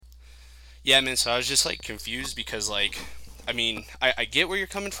Yeah, man. So I was just like confused because I mean, I get where you're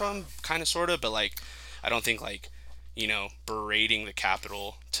coming from, kind of, sort of, but like, I don't think like, berating the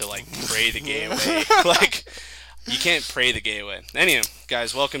Capitol to like pray the gay away, like, you can't pray the gay away. Anyway,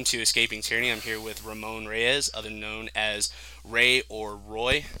 guys, welcome to Escaping Tyranny. I'm here with Ramon Reyes, other known as Ray or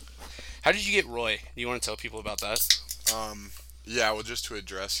Roy. How did you get Roy? Do you want to tell people about that? Um, yeah, well, just to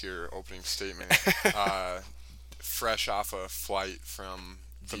address your opening statement, uh, fresh off a flight from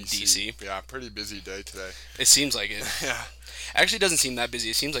From DC. DC. Yeah, pretty busy day today. It seems like it. Yeah, Actually, it doesn't seem that busy.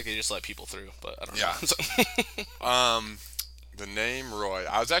 It seems like they just let people through, but I don't know. yeah. Um, the name Roy.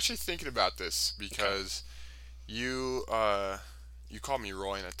 I was actually thinking about this Okay. because you you called me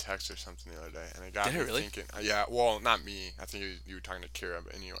Roy in a text or something the other day, and it got Did me it really? thinking. Yeah, well, not me. I think you were talking to Kira,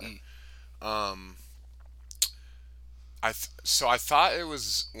 but anyway. Mm. Um, so I thought it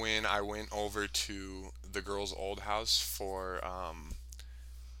was when I went over to the girls' old house for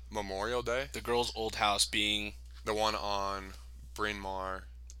Memorial Day, The girl's old house being the one on Bryn Mawr,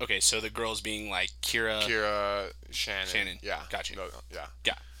 okay. So the girls being like Kira, Kira, Shannon, Shannon. yeah, Got you. yeah.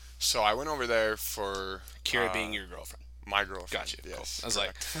 Yeah. So I went over there for Kira being your girlfriend. my Got girlfriend. you. Cool. Yes, I was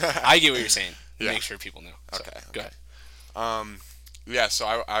like, correct. I get what you're saying. Yeah. Make sure people know. So Okay. go Okay. ahead. Um, yeah. So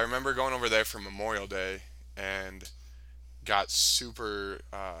I remember going over there for Memorial Day and got super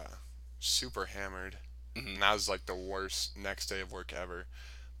hammered, Hmm. and that was like the worst next day of work ever.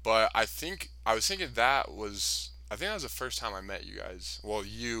 But I was thinking I think that was the first time I met you guys. Well,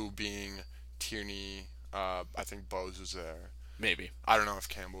 you being Tierney, I think Bose was there. Maybe. I don't know if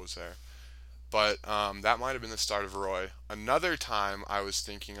Campbell was there. But that might have been the start of Roy. Another time I was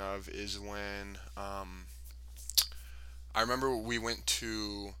thinking of is when I remember we went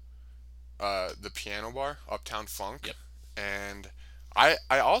to the piano bar, Uptown Funk, Yep. and I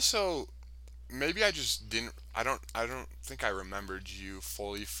also maybe I just didn't I don't think I remembered you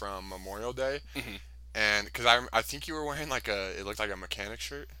fully from Memorial Day, Hmm. and because I think you were wearing like it looked like a mechanic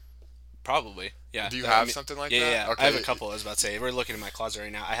shirt. Probably. Yeah. Do you I have mean, something like yeah, yeah, that? yeah. I have a Okay. couple. I was about to say. We're looking in my closet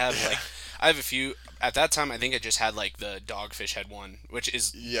right now. I have Yeah. I have a few. At that time, I think I just had like the Dogfish Head one, which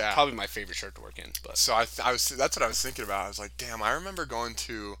is Yeah. probably my favorite shirt to work in. But So I was that's what I was thinking about. I was like, damn, I remember going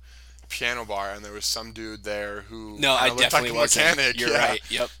to piano bar and there was some dude there who no, kind I of looked like definitely a wasn't. mechanic. You're Yeah. right.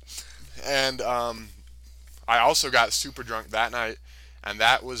 Yep. And I also got super drunk that night, and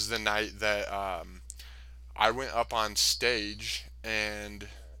that was the night that I went up on stage and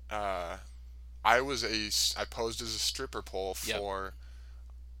uh, I posed as a stripper pole Yep. for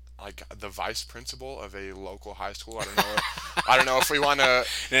like the vice principal of a local high school. I don't know if we want to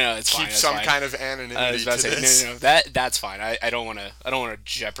No, no, it's fine. keep That's some fine. kind of I was anonymity about to to say this. no, no, no. That's fine. I don't want to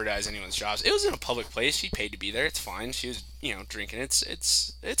jeopardize anyone's jobs. It was in a public place. She paid to be there. It's fine. She was drinking.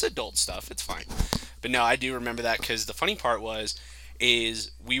 It's adult stuff. It's fine. But no, I do remember that because the funny part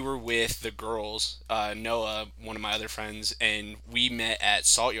is we were with the girls, Noah, one of my other friends, and we met at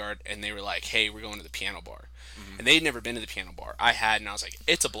Salt Yard, and they were like, "Hey, we're going to the piano bar." Mhm. And they'd never been to the piano bar. I had, and I was like,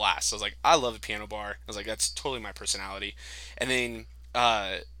 "It's a blast." I was like, "I love the piano bar." I was like, "That's totally my personality." And then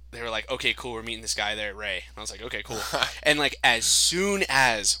they were like, "Okay, cool. We're meeting this guy there at Ray." And I was like, "Okay, cool." And like as soon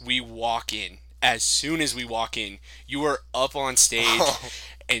as we walk in, you were up on stage, Oh,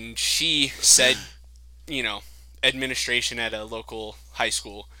 and she said, you know, administration at a local high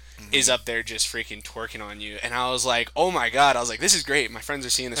school is mhm. up there just freaking twerking on you. And I was like, oh my God. I was like, this is great. My friends are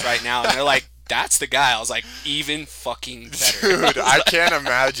seeing this right now. And they're like, that's the guy. I was like, even fucking better. I Dude, was I like, can't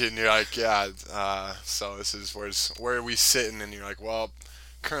imagine. You're like, yeah. So this is where are we sitting? And you're like, well,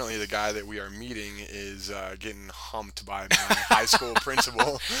 currently the guy that we are meeting is getting humped by my high school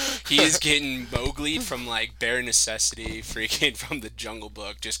principal. he is getting Mowgli from like Bare Necessity, freaking from the Jungle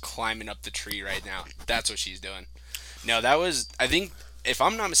Book, just climbing up the tree right now. That's what she's doing. No, that was, I think, if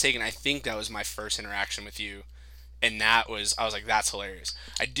I'm not mistaken, I think that was my first interaction with you, and I was like, that's hilarious.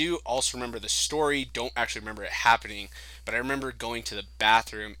 I do also remember the story, don't actually remember it happening, but I remember going to the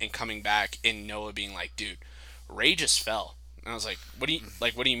bathroom and coming back and Noah being like, dude, Ray just fell. And I was like, what do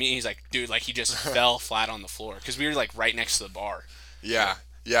you mean? He's like, dude, like he just fell flat on the floor because we were like right next to the bar. Yeah,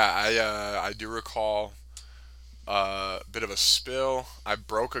 yeah. I do recall a bit of a spill. I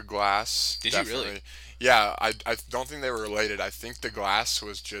broke a glass. Did you really? Definitely. Yeah, I don't think they were related. I think the glass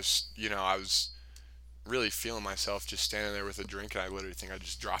was just I was really feeling myself just standing there with a drink, and I literally think I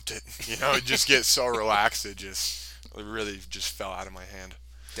just dropped it. It just gets so relaxed, it really just fell out of my hand.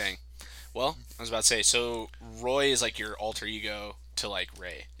 Dang. Well, I was about to say, so Roy is like your alter ego to like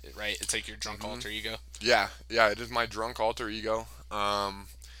Ray, right? It's like your drunk Hmm. alter ego. Yeah, yeah, it is my drunk alter ego.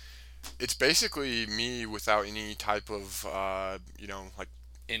 It's basically me without any type of, like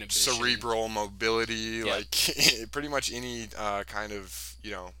Inhibition. cerebral mobility, Yep. like pretty much any kind of,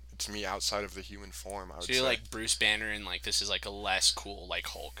 to me outside of the human form, I would So you're say. like Bruce Banner, and like this is like a less cool like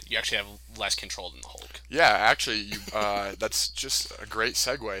Hulk. You actually have less control than the Hulk. Yeah, actually, that's just a great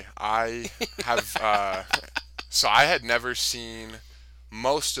segue. I have so I had never seen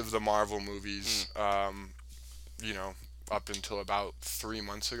most of the Marvel movies. You know, up until about 3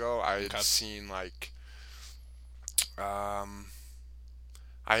 months ago, I had Okay. seen like um,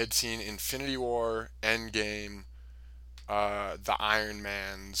 I had seen Infinity War, Endgame, the Iron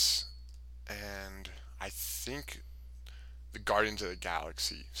Mans, and I think the Guardians of the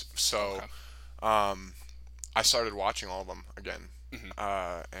Galaxy. So Okay. um, I started watching all of them again, Hmm.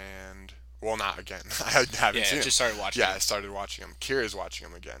 and well, not again. I haven't Yeah, seen them. just started watching Yeah, I them. started watching them. Kira's watching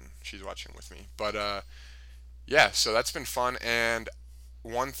them again. She's watching them with me. But yeah, so that's been fun. And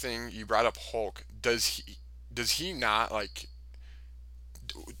one thing you brought up, Hulk. Does he not like?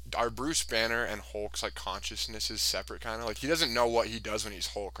 Are Bruce Banner and Hulk's like consciousnesses separate? Kind of like he doesn't know what he does when he's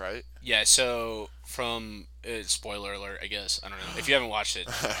Hulk, right? Yeah. So from spoiler alert, I guess I don't know if you haven't watched it,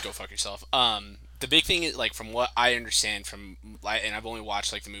 go fuck yourself. The big thing is like from what I understand from and I've only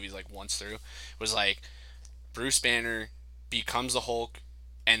watched like the movies like once through, was like Bruce Banner becomes the Hulk,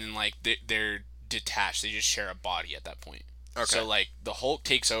 and then like they're detached. They just share a body at that point. Okay. So like the Hulk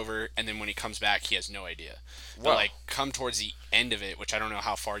takes over, and then when he comes back, he has no idea. But Well, like come towards the end of it, which I don't know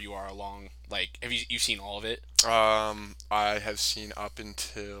how far you are along. Like, have you seen all of it? I have seen up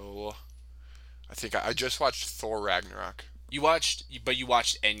until I think I just watched Thor Ragnarok. But you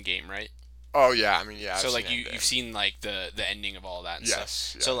watched Endgame, right? Oh yeah, I mean yeah, I've So seen like you've Endgame. seen like the ending of all that and stuff.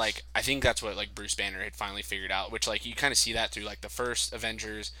 Yes, So yes. like I think that's what like Bruce Banner had finally figured out, which like you kind of see that through like the first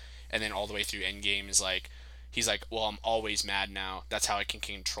Avengers, and then all the way through Endgame is like he's like, well, I'm always mad now. That's how I can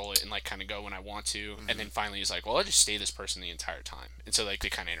control it and like kind of go when I want to. And then finally he's like, well, I'll just stay this person the entire time. And so like they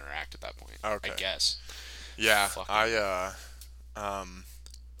kind of interact at that point, I Okay. guess. Yeah, Fucking um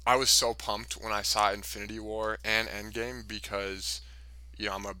I was so pumped when I saw Infinity War and Endgame because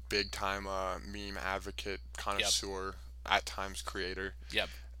I'm a big time meme advocate, yep, connoisseur, at times creator. yep,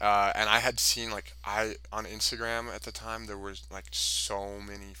 And I had seen like I on Instagram at the time there was like so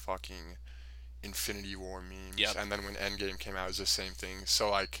many fucking Infinity War memes, yep. and then when Endgame came out, it was the same thing.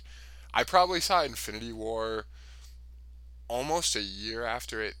 So like, I probably saw Infinity War almost a year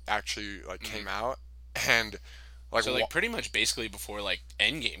after it actually like Mm. came out, and like So like pretty much basically before like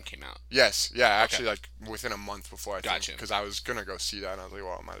Endgame came out. yes, yeah, Okay, actually like within a month before I think, gotcha, because I was gonna go see that, and I was like,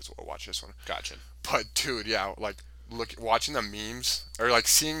 well, I might as well watch this one. gotcha. But dude, yeah, like watching the memes or like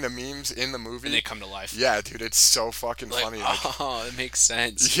seeing the memes in the And they movie. come to life. Yeah, dude, it's so fucking Like, funny. Like, oh, it makes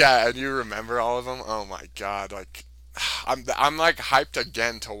sense. yeah, and you remember all of them? Oh my god, like I'm like hyped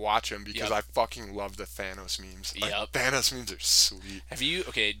again to watch them because Yep. I fucking love the Thanos memes. Like Yep. Thanos memes are sweet. Have you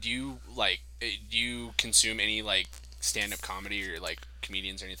okay? Do you consume any like stand up comedy or like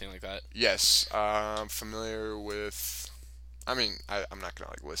comedians or anything like that? Yes, familiar with. I mean, I'm not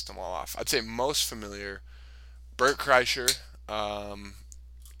gonna like list them all off. I'd say most familiar. Bert Kreischer, um,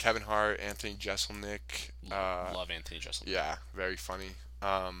 Kevin Hart, Anthony Jeselnik. Love Anthony Jeselnik. Yeah, very funny.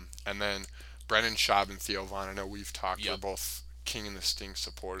 And then Brennan Schaub and Theo Vaughn. I know we've talked. We're Yep. both King and the Sting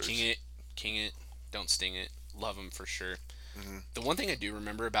supporters. King it, don't sting it. Love him for sure. Hmm. The one thing I do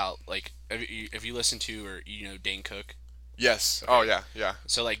remember about like if you listen to or you know Dane Cook. Yes. Oh Okay. yeah, yeah.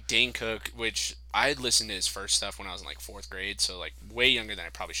 So like Dane Cook, which I had listened to his first stuff when I was in like fourth grade, so like way younger than I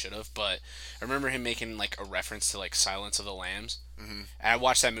probably should have. But I remember him making like a reference to like Silence of the Lambs, Hmm. and I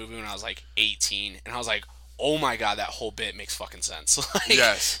watched that movie when I was like 18, and I was like, oh my god, that whole bit makes fucking sense. Like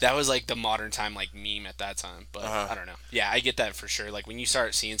Yes. that was like the modern time like meme at that time. But Uh-huh. I don't know. Yeah, I get that for sure. Like when you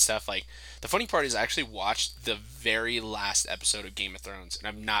start seeing stuff like the funny part is I actually watched the very last episode of Game of Thrones, and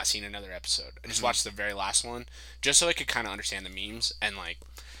I've not seen another episode. I just watched the very last one just so I could kind of understand the memes, and like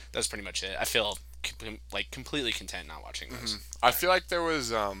that's pretty much it. I feel like completely content not watching those. I feel like there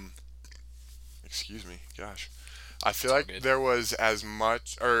was excuse me, gosh. I feel It's all like good. there was as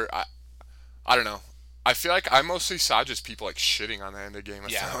much or I don't know. I feel like I mostly saw just people like shitting on the end of Game of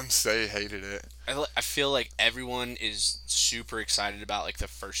Yeah. Thrones. They hated it. I feel like everyone is super excited about like the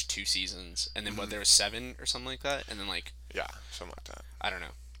first two seasons, and then what there was seven or something like that, and then like Yeah, something like that. I don't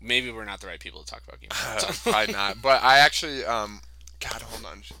know. Maybe we're not the right people to talk about Game of Thrones. Probably not. But I actually God, hold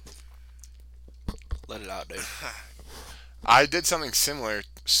on. Let it out, dude. I did something similar.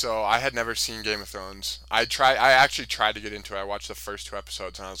 So I had never seen Game of Thrones. I actually tried to get into it. I watched the first two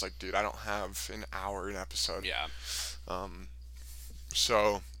episodes and I was like, dude, I don't have an hour an episode. Yeah. Um,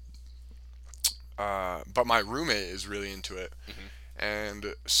 so, but my roommate is really into it,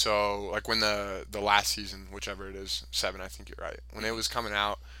 and so like when the last season, whichever it is, seven, I think you're right, when it was coming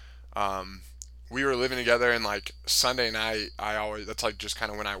out, um, we were living together, and like Sunday night, that's like just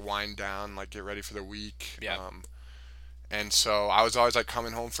kind of when I wind down, like get ready for the week. Yeah. And so I was always like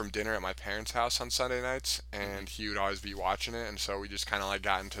coming home from dinner at my parents' house on Sunday nights, Hmm. and he would always be watching it, and so we just kind of like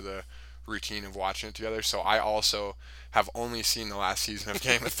got into the routine of watching it together. So I also have only seen the last season of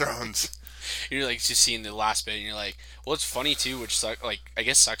Game of Thrones. You're like just seeing the last bit, and you're like, well, it's funny too, which like I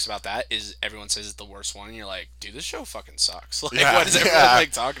guess sucks about that is everyone says it's the worst one, and you're like, dude, this show fucking sucks. Like, Yeah, what is everyone yeah.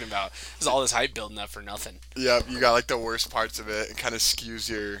 like talking about? There's all this hype building up for nothing. Yep, you got like the worst parts of it. It kind of skews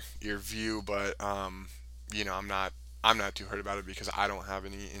your view, but I'm not too hurt about it because I don't have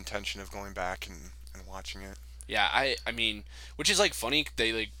any intention of going back and watching it. Yeah, I mean, which is like funny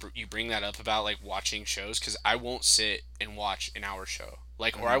they like you bring that up about like watching shows because I won't sit and watch an hour show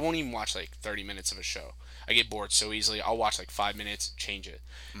like or I Mm-hmm. won't even watch like 30 minutes of a show. I get bored so easily. I'll watch like 5 minutes, change it,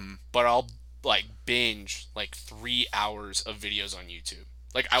 Mm. but I'll like binge like 3 hours of videos on YouTube.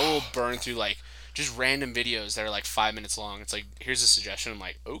 Like I will burn through like just random videos that are like 5 minutes long. It's like here's a suggestion. I'm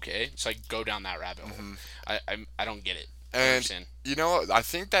like okay, so I go down that rabbit hole. Hmm. I don't get it. I don't And understand. you know, I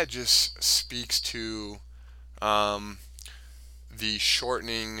think that just speaks to um, the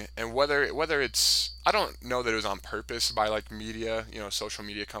shortening, and whether it's, I don't know that it was on purpose by like media, social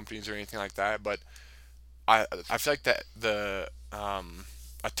media companies or anything like that, but I feel like that the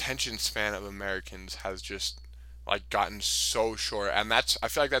attention span of Americans has just like gotten so short, and I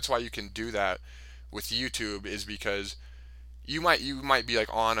feel like that's why you can do that with YouTube, is because you might be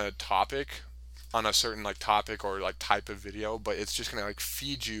like on a certain like topic or like type of video, but it's just gonna like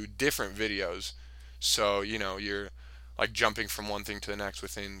feed you different videos. So, you're like jumping from one thing to the next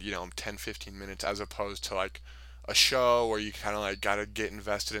within, 10, 15 minutes, as opposed to like a show where you kind of like gotta get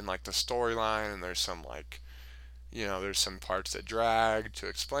invested in like the storyline, and there's some like, there's some parts that drag to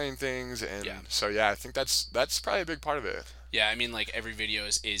explain things. And Yeah. so, yeah, I think that's probably a big part of it. Yeah, I mean like every video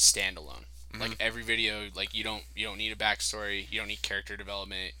is standalone. Hmm. Like every video, like you don't need a backstory, you don't need character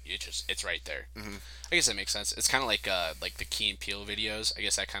development. It's right there. Hmm. I guess that makes sense. It's kind of like the Key and Peele videos. I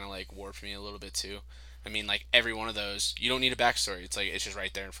guess that kind of like warped me a little bit too. I mean, like every one of those, you don't need a backstory. It's like it's just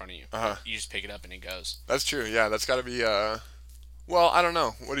right there in front of you. Uh-huh. You just pick it up and it goes. That's true. Yeah, that's got to be well, I don't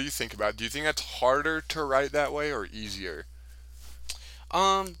know. What do you think about it? Do you think that's harder to write that way or easier?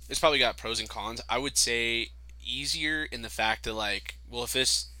 It's probably got pros and cons. I would say easier in the fact that like, well, if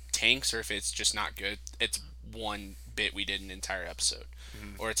this tanks or if it's just not good, it's one bit we did an entire episode.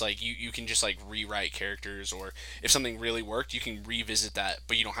 Hmm. Or it's like you can just like rewrite characters, or if something really worked, you can revisit that,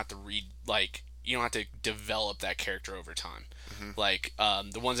 but you don't have to read like you don't have to develop that character over time. Hmm. Like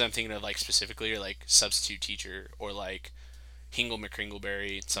the ones I'm thinking of like specifically are like Substitute Teacher or like Hingle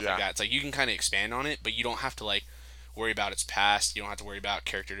McCringleberry, stuff like Yeah. that. It's like you can kind of expand on it, but you don't have to like worry about its past. You don't have to worry about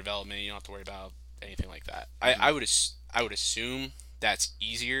character development. You don't have to worry about anything like that. Hmm. I would assume that's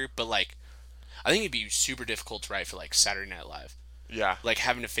easier, but like I think it'd be super difficult to write for like Saturday Night Live. Yeah. Like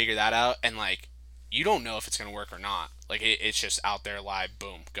having to figure that out and like you don't know if it's gonna work or not. Like it's just out there live,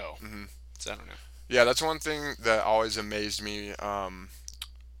 boom, go. Hmm. So I don't know. Yeah, that's one thing that always amazed me.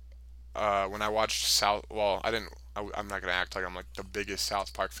 When I watched South, well, I didn't. I'm not gonna act like I'm like the biggest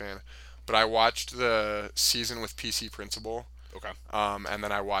South Park fan, but I watched the season with PC Principal, Okay. and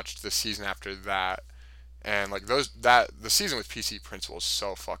then I watched the season after that, and like the season with PC Principal is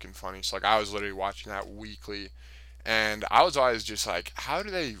so fucking funny. So like I was literally watching that weekly, and I was always just like, how do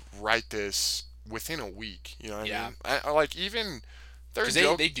they write this within a week? You know what I Yeah. mean? Like even their Because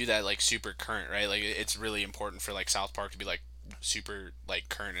joke. they do that like super current, right? Like it's really important for like South Park to be like super like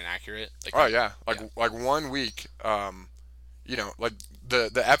current and accurate. Like Oh they, yeah, yeah, like one week, like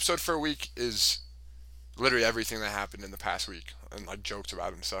the episode for a week is literally everything that happened in the past week, and like jokes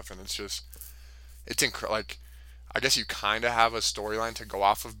about it and stuff, and it's just like I guess you kind of have a storyline to go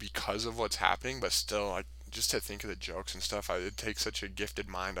off of because of what's happening, but still like just to think of the jokes and stuff, it takes such a gifted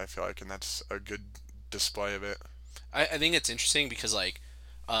mind, I feel like, and that's a good display of it. I think it's interesting because like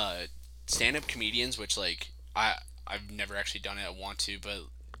uh, stand up comedians, which like I've never actually done it. I want to, but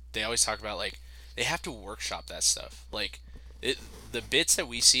they always talk about like they have to workshop that stuff. Like it, the bits that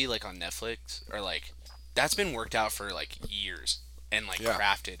we see like on Netflix are like that's been worked out for like years and like Yeah.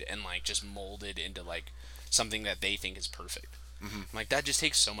 crafted and like just molded into like something that they think is perfect. Hmm. I'm like that just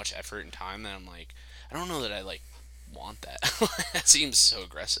takes so much effort and time that I'm like I don't know that I like want that. That seems so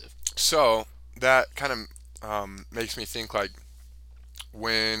aggressive. So that kind of makes me think like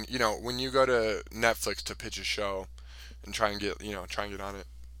when you go to Netflix to pitch a show and try and get on it.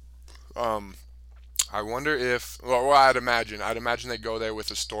 Um, I wonder if, well, I'd imagine they go there with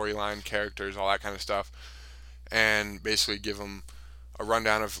a storyline, characters, all that kind of stuff, and basically give them a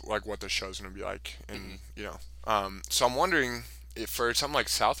rundown of like what the show's gonna be like, Hmm. and so I'm wondering if for something like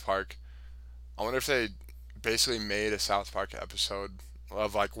South Park, I wonder if they basically made a South Park episode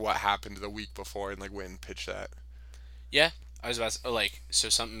of like what happened the week before and like went and pitched that. Yeah, I was about to, like, so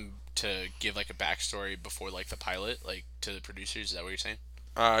something to give like a backstory before like the pilot, like to the producers. Is that what you're saying?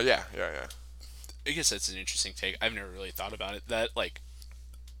 Yeah, yeah, yeah. I guess that's an interesting take. I've never really thought about it. That like,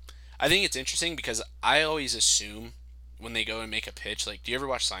 I think it's interesting because I always assume when they go and make a pitch, like, do you ever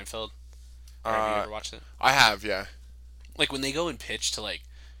watch Seinfeld? Or have you Uh, ever watched it? I have, yeah. Like when they go and pitch to like,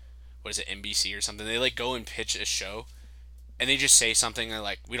 what is it, NBC or something? They like go and pitch a show, and they just say something. And they're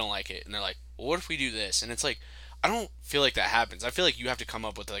like, we don't like it, and they're like, well, what if we do this? And it's like, I don't feel like that happens. I feel like you have to come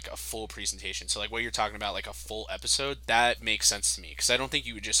up with like a full presentation. So like what you're talking about, like a full episode, that makes sense to me because I don't think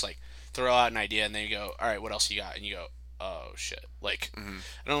you would just like throw out an idea and then you go, all right, what else you got? And you go, oh shit. Like,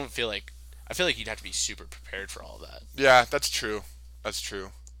 I don't feel like I feel like you'd have to be super prepared for all of that. Yeah, that's true. That's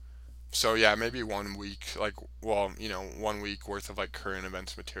true. So yeah, maybe 1 week, like, well, 1 week worth of like current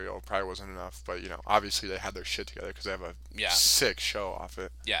events material probably wasn't enough. But obviously they had their shit together because they have a Yeah, sick show off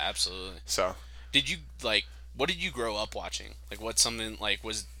it. yeah, absolutely. So Did you like? What did you grow up watching? Like, what's something like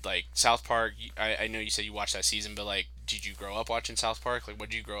was like South Park? I know you said you watched that season, but like, did you grow up watching South Park? Like, what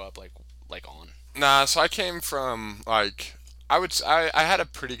did you grow up like on? nah, so I came from like I had a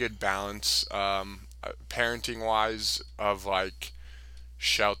pretty good balance, parenting wise, of like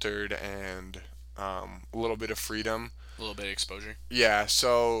sheltered and a little bit of freedom. A little bit of exposure. Yeah,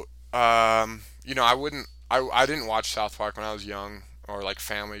 so I didn't watch South Park when I was young, or like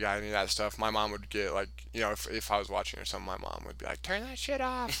Family Guy, any of that stuff. My mom would get like, if I was watching or something, my mom would be like, turn that shit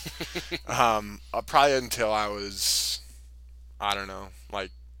off. Probably until I was, I don't know, like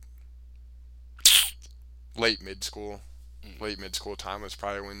late mid school. Late mid school time was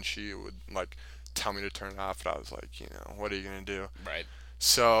probably when she would like tell me to turn it off, but I was like, what are you gonna do? Right.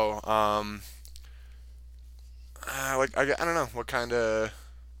 So, like I don't know what kind of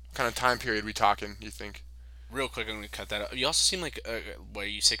time period we talking. You think? Real quick, I'm gonna cut that out. You also seem like what are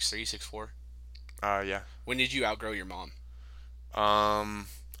you 6'3", 6'4"? Yeah. When did you outgrow your mom? Um,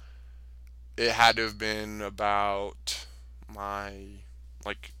 it had to have been about my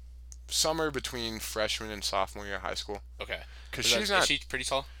like summer between freshman and sophomore year of high school. Okay. Cause Is she pretty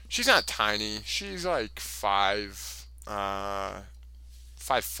tall? she's not tiny. She's like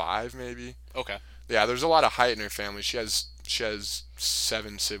 5'5" maybe. Okay. Yeah, there's a lot of height in her family. She has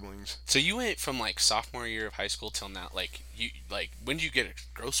 7 siblings. So you went from like sophomore year of high school till now. Like you like when did you get a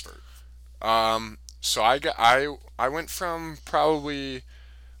growth spurt? So I went from probably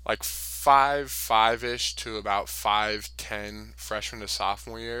like 5'5" ish to about 5'10" freshman to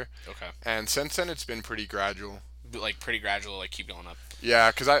sophomore year, Okay. and since then it's been pretty gradual. Like pretty gradual. Like keep going up.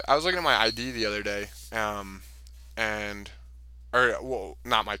 Yeah, because I was looking at my ID the other day, and or well,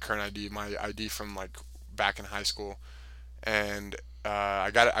 not my current ID, my ID from like back in high school, and I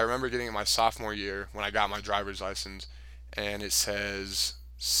remember getting it my sophomore year when I got my driver's license, and it says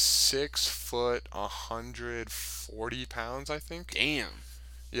 6 foot 140 pounds, I think. Damn.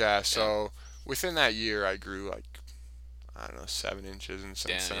 Yeah, so within that year I grew like, I don't know, 7 inches, and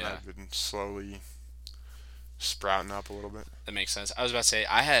since Damn. then Yeah. I've been slowly sprouting up a little bit. That makes sense. I was about to say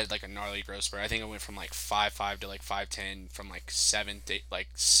I had like a gnarly growth spurt. I think I went from like 5'5" to like 5'10" from like seventh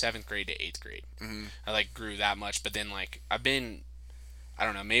grade to eighth grade. Hmm. I like grew that much, but then like I've been, I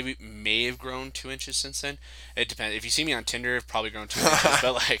don't know, maybe may have grown 2 inches since then. It depends. If you see me on Tinder, I've probably grown 2 inches.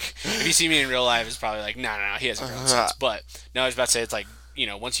 But like if you see me in real life, it's probably like no, he hasn't grown since. But no, I was about to say it's like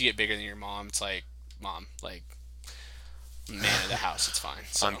once you get bigger than your mom, it's like mom, like man of the house, it's fine.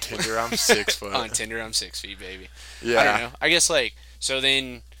 So. On Tinder, I'm 6 foot. On Tinder, I'm 6 feet, baby. Yeah. I don't know. I guess like so.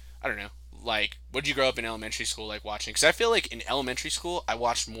 Then I don't know. Like, what did you grow up in elementary school like watching? Because I feel like in elementary school, I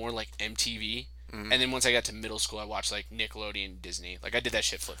watched more like MTV, and then once I got to middle school, I watched like Nickelodeon, Disney. Like I did that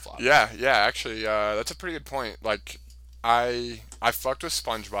shit flip flop. Yeah, yeah. Actually, that's a pretty good point. Like, I fucked with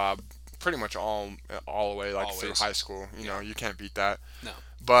SpongeBob pretty much all the way like through Always. high school. You can't beat that. No.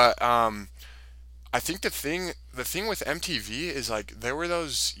 But I think the thing with MTV is like there were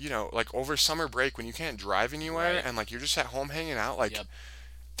those like over summer break when you can't drive anywhere, Right. and like you're just at home hanging out, like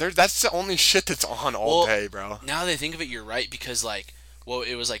Yep. that's the only shit that's on all Well, day, bro. now that I think of it, you're right because like. Well,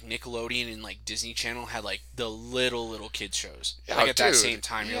 it was like Nickelodeon and like Disney Channel had like the little kids shows. Yeah, Like at that dude, same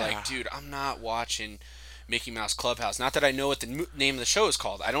time, you're yeah. like, dude, I'm not watching Mickey Mouse Clubhouse. Not that I know what the name of the show is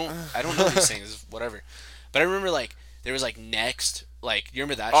called. I don't know these things. Whatever. But I remember like there was like Next. Like you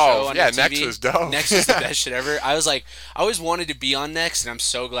remember that Oh show on yeah, MTV? Next was dope. Next is the best shit ever. I was like, I always wanted to be on Next, and I'm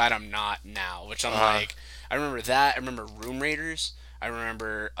so glad I'm not now. Which I'm like, I remember that. I remember Room Raiders. I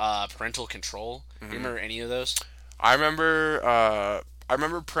remember Parental Control. You remember any of those? I remember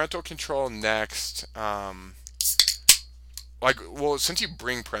parental control. Next. like, well, since you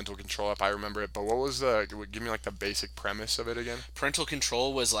bring parental control up, I remember it. But what was give me like the basic premise of it again? Parental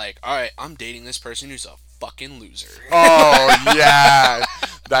control was like, all right, I'm dating this person who's a fucking loser. Oh yeah,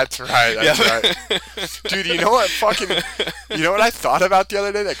 that's right. That's Yeah. right, dude. You know what? You know what I thought about the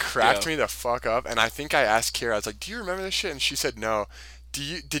other day that cracked Yeah. me the fuck up? And I think I asked Kira. I was like, "Do you remember this shit?" And she said, "No."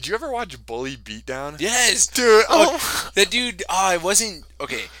 Did you ever watch Bully Beatdown? Yes, Dude. look, Oh. that dude. Oh, I wasn't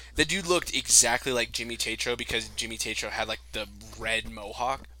okay. The dude looked exactly like Jimmy Tatro because Jimmy Tatro had like the red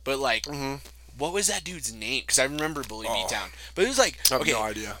mohawk. But like, what was that dude's name? Because I remember Bully Beatdown. But it was like, I have okay, no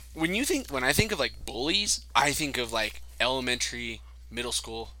idea. when I think of like bullies, I think of like elementary, middle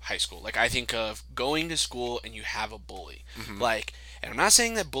school, high school. Like I think of going to school and you have a bully. Like, and I'm not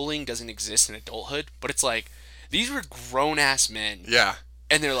saying that bullying doesn't exist in adulthood, but it's like these were grown ass men. Yeah.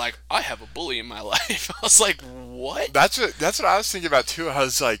 And they're like, I have a bully in my life. I was like, what? That's what I was thinking about too. I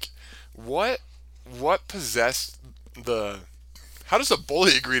was like, what possessed the? How does the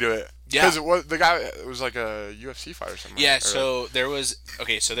bully agree to it? Yeah. Because the guy it was like a UFC fight or something. Yeah, right? so there was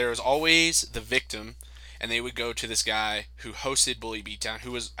always the victim, and they would go to this guy who hosted Bully Beatdown,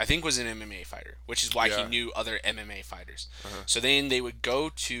 who I think was an MMA fighter, which is why he Yeah. knew other MMA fighters. So then they would go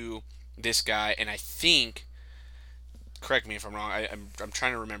to this guy, and I think, correct me if I'm wrong, I'm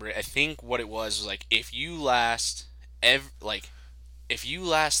trying to remember it. I think what it was like if you last if you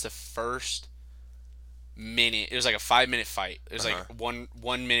last the first minute, it was like a 5 minute fight. It was like 1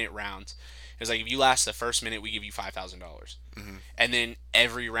 minute rounds. It was like if you last the first minute, we give you $5,000, and then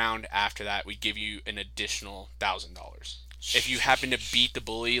every round after that, we give you an additional $1,000. If you happen to beat the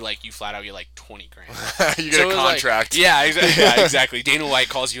bully, like you flat out get like 20 grand. You get So a it was like- contract. yeah, yeah, exactly. Dana White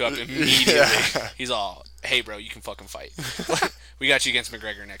calls you up immediately. Yeah. He's all, "Hey, bro, you can fucking fight. We got you against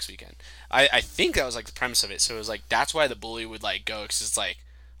McGregor next weekend." I think that was like the premise of it. So it was like that's why the bully would like go because it's like,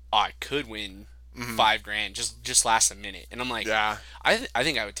 oh, I could win $5,000 just last a minute, and I'm like, Yeah. I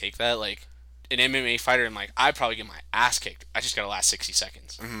think I would take that like an MMA fighter. I'm like, I'd probably get my ass kicked. I just gotta last 60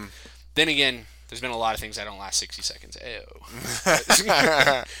 seconds. Then again, there's been a lot of things that don't last 60 seconds. Ew.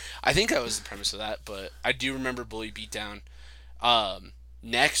 I think that was the premise of that, but I do remember Bully Beatdown.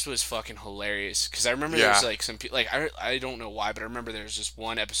 Next was fucking hilarious because I remember there was Yeah. like some people like I don't know why, but I remember there was just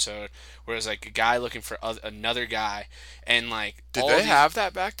one episode where it was like a guy looking for another guy, and like Did all they these- have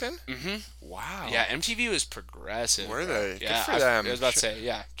that back then? Mhm. Wow. Yeah, MTV was progressive. Were bro. they? Good Yeah, for them. I was about to say,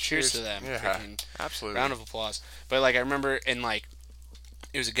 yeah. Cheers to them. Yeah. Freaking Absolutely. round of applause. But like I remember, and like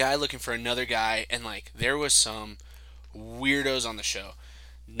it was a guy looking for another guy, and like there was some weirdos on the show.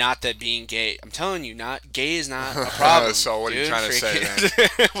 Not that being gay, I'm telling you, not gay is not a problem. So what are you dude. trying to say,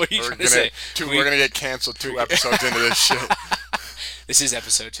 Freaking- what are you trying to say? We're gonna get canceled 2 episodes into this shit. This is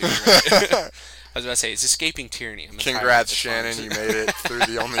episode 2. Right? I was about to say it's escaping tyranny. I'm a tyrant Congrats, at Shannon. times. You made it through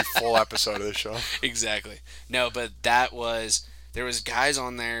the only full episode of the show. Exactly. No, but there was guys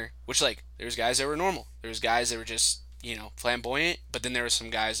on there, which like there was guys that were normal. There was guys that were just flamboyant, but then there was some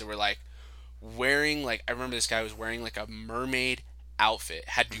guys that were like wearing like I remember this guy was wearing like a mermaid outfit,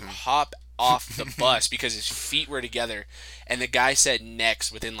 had to hop off the bus because his feet were together, and the guy said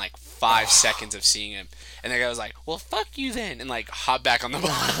next within like 5 seconds of seeing him, and the guy was like, "Well, fuck you then," and like hopped back on the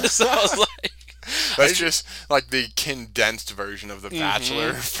bus. So I was like. That's just like the condensed version of The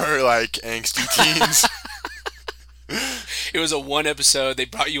Bachelor for like angsty teens. It was a one episode. They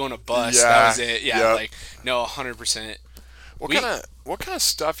brought you on a bus. Yeah, That was it. Yeah, yep. like no, 100%. What kind of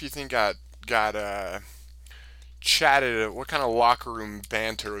stuff you think got chatted? What kind of locker room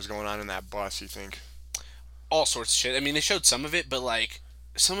banter was going on in that bus? You think? All sorts of shit. I mean, they showed some of it, but like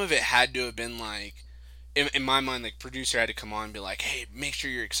some of it had to have been like, in my mind, like producer had to come on and be like, "Hey, make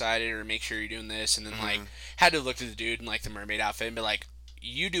sure you're excited or make sure you're doing this," and then like had to look at the dude in like the mermaid outfit and be like,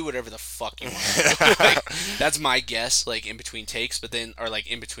 "You do whatever the fuck you want." Like, that's my guess. Like in between takes, but then or like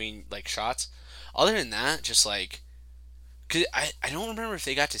in between like shots. Other than that, just like, cause I don't remember if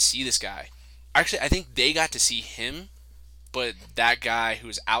they got to see this guy. Actually, I think they got to see him, but that guy who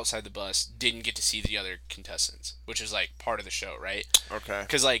was outside the bus didn't get to see the other contestants, which is like part of the show, right? Okay.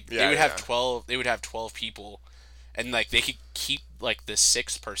 Because like Yeah, they would have yeah. 12, they would have 12 people, and like they could keep like the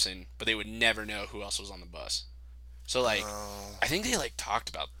 6th person, but they would never know who else was on the bus. So like, I think they like talked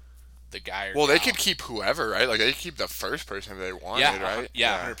about the guy. Or Well, they gal. could keep whoever, right? Like they could keep the first person if they wanted, Yeah, right?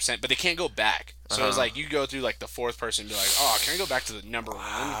 yeah, 100%. But they can't go back. So it's like you go through like the 4th person and be like, "Oh, can I go back to the number 1?"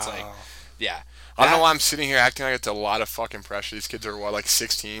 It's like, yeah. I don't know That- why I'm sitting here acting like it's a lot of fucking pressure. These kids are what, like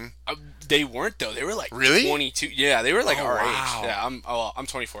 16? They weren't though. They were like Really? 22. Yeah, they were like Oh, our wow. age. Yeah, I'm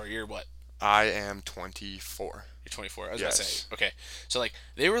 24. You're what? I am 24. You're 24. I was about to Yes. say. Okay. So like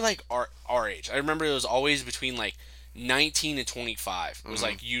they were like our age. I remember it was always between like 19 and 25. It was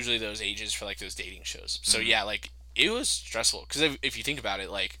like usually those ages for like those dating shows. So yeah, like it was stressful because if you think about it,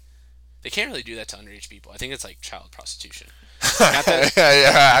 like they can't really do that to underage people. I think it's like child prostitution. Not that,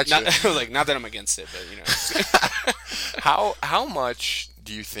 yeah, actually. not like not that I'm against it, but you know. How much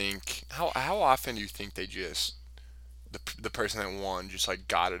do you think? How often do you think they just the person that won just like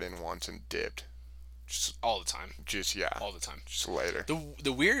got it in once and dipped? Just All the time, just yeah, all the time. just later.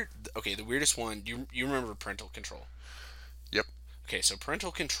 The weird okay, the weirdest one. You remember parental control? Yep. Okay, so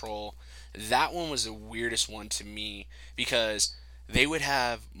parental control, that one was the weirdest one to me because they would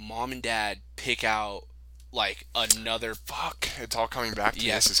have mom and dad pick out like another. Fuck, it's all coming back to me.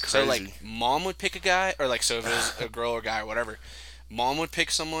 Yes. This is So crazy. like mom would pick a guy, or like so if it was a girl or guy or whatever, mom would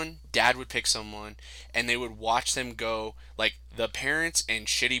pick someone, dad would pick someone, and they would watch them go. Like the parents and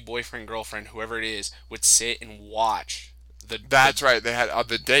shitty boyfriend girlfriend, whoever it is, would sit and watch That's right. They had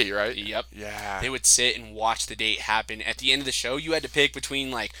the date, right? Yep. Yeah. They would sit and watch the date happen. At the end of the show, you had to pick between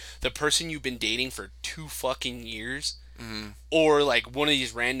like the person you've been dating for 2 fucking years, or like one of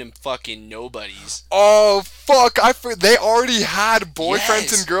these random fucking nobodies. Oh fuck! They already had boyfriends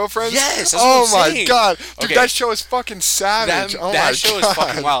Yes. and girlfriends. Yes, that's Oh what I'm my saying. god, dude, Okay. that show is fucking savage. Oh That my show god. is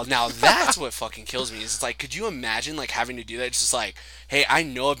fucking wild. Now that's what fucking kills me. Is it's like, could you imagine like having to do that? It's just like, hey, I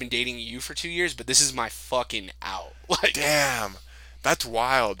know I've been dating you for 2 years, but this is my fucking out. Like, Damn, that's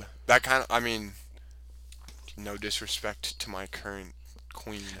wild. That kind of. I mean, no disrespect to my current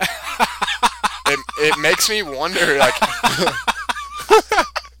queen. It makes me wonder. Like,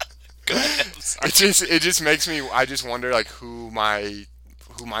 go ahead. I'm sorry. it just makes me. I just wonder like who my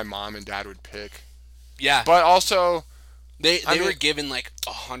mom and dad would pick. Yeah, But also, They I mean- were given like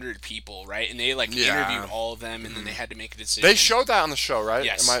 100 people, right? And they like Yeah. interviewed all of them, and then they had to make a decision. they showed that on the show, right?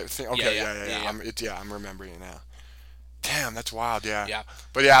 Yes. Am I okay? Yeah, Yeah. yeah. I'm remembering it now. Damn, that's wild. Yeah. Yeah.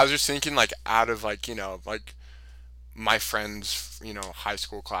 But yeah, I was just thinking like out of like like my friends, high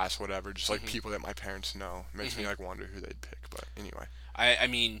school class, whatever, just like people that my parents know, makes me like wonder who they'd pick. But anyway. I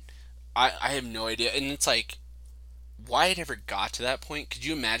mean, I have no idea, and it's like, why it ever got to that point? Could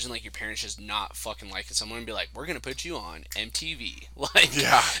you imagine like your parents just not fucking liking someone and be like, "We're gonna put you on MTV"? Like,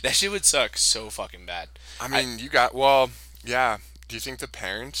 Yeah. that shit would suck so fucking bad. I mean, yeah. Do you think the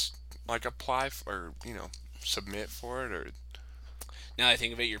parents like apply or submit for it or? Now that I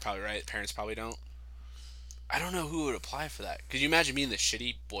think of it, you're probably right. Parents probably don't. I don't know who would apply for that. Could you imagine being the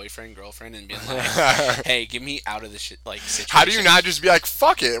shitty boyfriend, girlfriend, and being like, "Hey, get me out of this shit like situation"? How do you not just be like,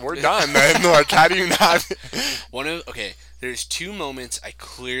 fuck it, we're done, man? Like, how do you not? There's two moments I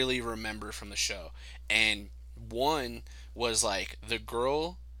clearly remember from the show, and one was like the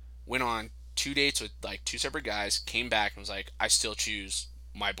girl went on 2 dates with like two separate guys, came back and was like, "I still choose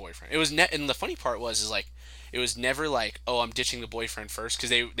my boyfriend." It was and the funny part was is like, it was never like, "Oh, I'm ditching the boyfriend first," because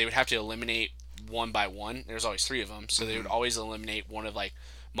they would have to eliminate one by one. There's always three of them, so they would always eliminate one of like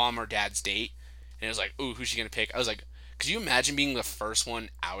mom or dad's date, and it was like, "Ooh, who's she gonna pick?" I was like, could you imagine being the first one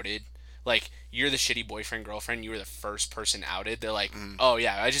outed? Like, you're the shitty boyfriend girlfriend, you were the first person outed. They're like, "Oh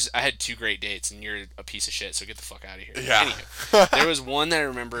yeah, I had 2 great dates and you're a piece of shit, so get the fuck out of here." Yeah. Anywho, there was one that I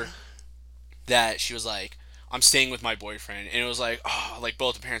remember that she was like, "I'm staying with my boyfriend," and it was like, oh, like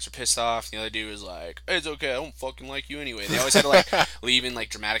both the parents were pissed off. The other dude was like, "It's okay, I don't fucking like you anyway." They always had to like leave in like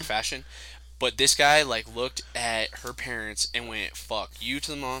dramatic fashion. But this guy like looked at her parents and went, "Fuck you"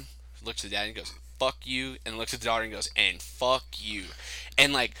 to the mom, looked to the dad and goes, "Fuck you," and looked at the daughter and goes, "And fuck you,"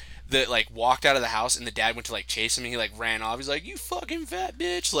 and like walked out of the house, and the dad went to like chase him, and he like ran off. He's like, "You fucking fat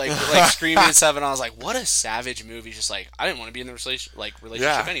bitch!" like screaming and stuff. And I was like, "What a savage movie!" Just like, I didn't want to be in the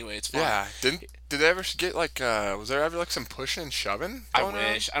relationship anyway. It's fine. Yeah. Did they ever get like was there ever like some pushing and shoving? I going on?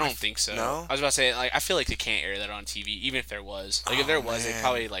 wish. I don't think so. No? I was about to say, like, I feel like they can't air that on TV, even if there was. Like, if there was, they man.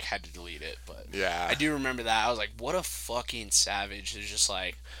 probably like had to delete it. But Yeah. I do remember that. I was like, what a fucking savage. It's just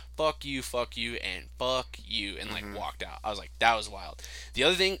like, fuck you, and fuck you, and like walked out. I was like, that was wild. The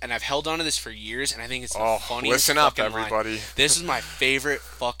other thing, and I've held on to this for years, and I think it's the Oh, funniest listen up, fucking line. everybody. This is my favorite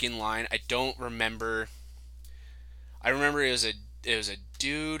fucking line. I don't remember. I remember it was a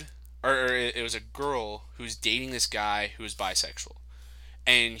dude, or it was a girl who was dating this guy who was bisexual,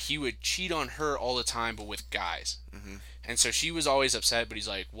 and he would cheat on her all the time, but with guys. And so she was always upset, but he's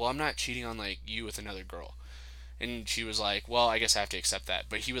like, "Well, I'm not cheating on like you with another girl." And she was like, "Well, I guess I have to accept that."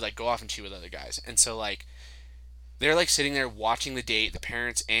 But he would like go off and cheat with other guys, and so like they're like sitting there watching the date, the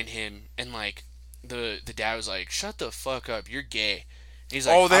parents and him, and like the dad was like, "Shut the fuck up, you're gay." And he's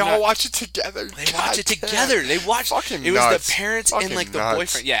like, Oh, they "I'm all not-" watch it together. They watch it together. They watch. Fucking It was nuts. the parents Fucking and like the nuts.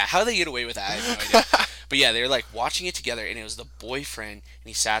 boyfriend. Yeah, how they get away with that, I have no idea. But yeah, they were like watching it together, and it was the boyfriend, and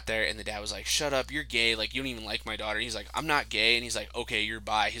he sat there, and the dad was like, "Shut up, you're gay. Like you don't even like my daughter." He's like, "I'm not gay," and he's like, "Okay, you're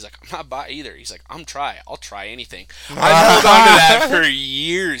bi." He's like, "I'm not bi either." He's like, I'll try anything." I've held on to that for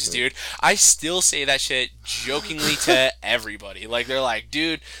years, dude. I still say that shit jokingly to everybody. Like they're like,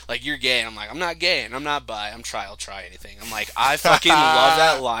 "Dude, like you're gay," and I'm like, "I'm not gay, and I'm not bi. I'll try anything." I'm like, I fucking love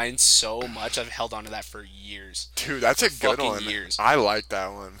that line so much. I've held on to that for years. Dude, that's a good Fucking one. years. I like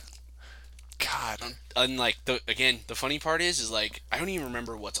that one. God. And like the funny part is like I don't even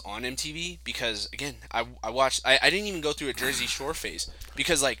remember what's on MTV because again I watched I didn't even go through a Jersey Shore phase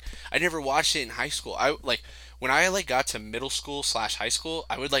because like I never watched it in high school. I like when I like got to middle school / high school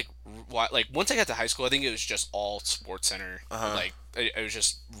I would like like once I got to high school I think it was just all Sports Center. Like I was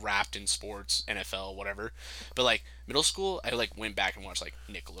just wrapped in sports, NFL, whatever. But like middle school I like went back and watched like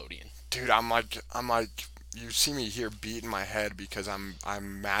Nickelodeon. Dude, I'm like you see me here beating my head because I'm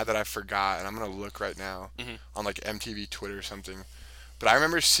mad that I forgot, and I'm gonna look right now on like MTV Twitter or something. But I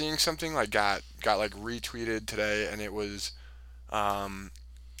remember seeing something like got like retweeted today, and it was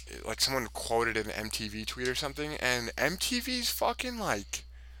like someone quoted an MTV tweet or something, and MTV's fucking like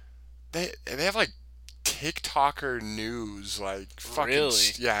they have like TikToker news like fucking Really?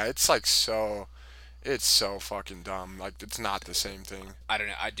 yeah, it's like so it's so fucking dumb. Like it's not the same thing. I don't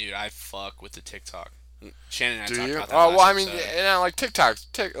know. I fuck with the TikTok. Shannon and I Do talked you? about that Oh last well, I mean, episode. like TikTok,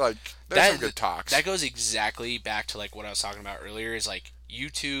 like there's some That good talks. that goes exactly back to like what I was talking about earlier. Is like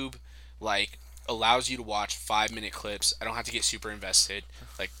YouTube, like allows you to watch 5 minute clips. I don't have to get super invested.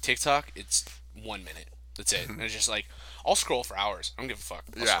 Like TikTok, it's 1 minute. That's it. And it's just like I'll scroll for hours. I don't give a fuck.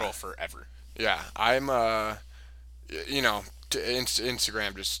 I'll Yeah. scroll forever. Yeah, I'm you know,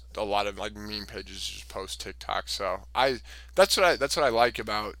 Instagram just a lot of like meme pages just post TikTok. So that's what I like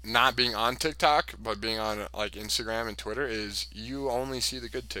about not being on TikTok, but being on like Instagram and Twitter is you only see the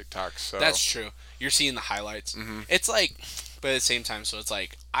good TikToks. So That's true. You're seeing the highlights. It's like, but at the same time, so it's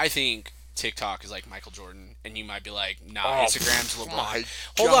like I think TikTok is like Michael Jordan, and you might be like, nah, Oh, Instagram's LeBron. my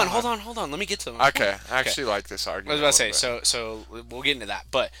Hold on. Let me get to them. Okay, I actually like this I argument. was about to a say, little bit. so we'll get into that,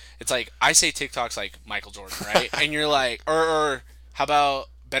 but it's like I say TikTok's like Michael Jordan, right? And you're like, or how about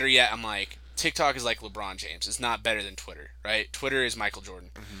better yet? I'm like TikTok is like LeBron James. It's not better than Twitter, right? Twitter is Michael Jordan,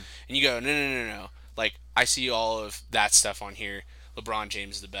 and you go, no. Like I see all of that stuff on here. LeBron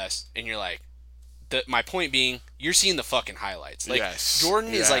James is the best, and you're like, my point being, you're seeing the fucking highlights. Like Yes,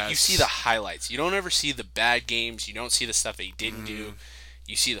 Jordan is like you yes. see the highlights. You don't ever see the bad games. You don't see the stuff that he didn't do.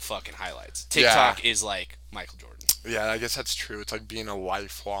 You see the fucking highlights. TikTok is like Michael Jordan. Yeah, I guess that's true. It's like being a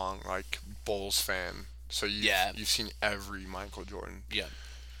lifelong like Bulls fan. So you've seen every Michael Jordan. Yeah.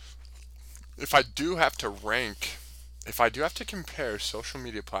 If I do have to rank, if I do have to compare social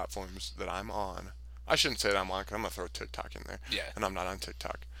media platforms that I'm on, I shouldn't say that I'm on because I'm gonna throw TikTok in there. Yeah. And I'm not on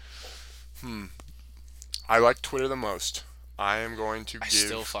TikTok. I like Twitter the most. I am going to I give.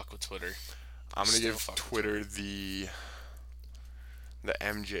 still fuck with Twitter. I'm gonna still give fuck with Twitter the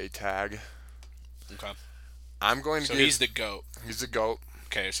MJ tag. Okay. I'm going to So give. he's the GOAT. He's the GOAT.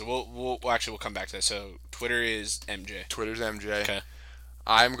 Okay, so we'll come back to that. So Twitter is MJ. Twitter's MJ. Okay.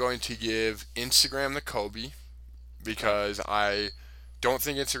 I'm going to give Instagram the Kobe because I don't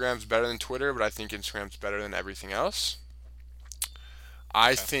think Instagram's better than Twitter, but I think Instagram's better than everything else.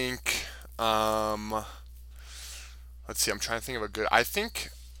 I think let's see, I'm trying to think of a good I think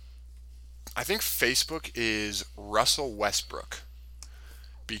Facebook is Russell Westbrook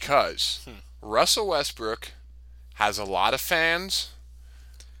because Russell Westbrook has a lot of fans,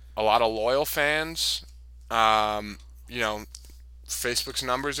 a lot of loyal fans. You know, Facebook's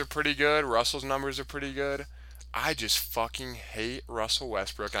numbers are pretty good. Russell's numbers are pretty good. I just fucking hate Russell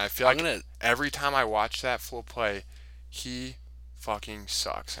Westbrook, and I feel like every time I watch that full play, he fucking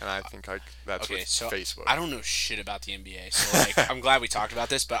sucks. And I think like that's Okay, with so Facebook. I don't know shit about the NBA, so like I'm glad we talked about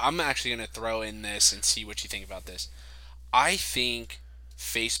this, but I'm actually gonna throw in this and see what you think about this. I think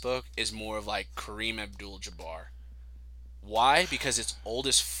Facebook is more of like Kareem Abdul-Jabbar. Why? Because it's old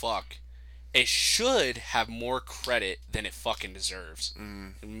as fuck. It should have more credit than it fucking deserves.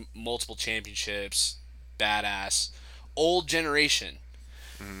 Multiple championships, badass, old generation.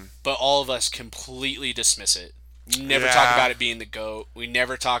 But all of us completely dismiss it. We never talk about it being the GOAT. We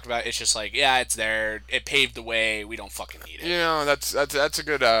never talk about it's just like, yeah, it's there. It paved the way. We don't fucking need it. You know, that's a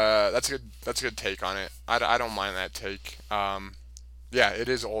good take on it. I don't mind that take. Yeah, it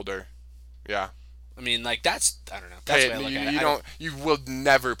is older. Yeah. I mean, like that's I don't know. That's the way I look at it. You will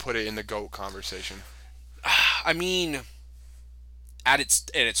never put it in the GOAT conversation. I mean, at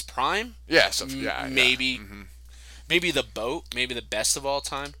its prime, maybe. maybe the boat, maybe the best of all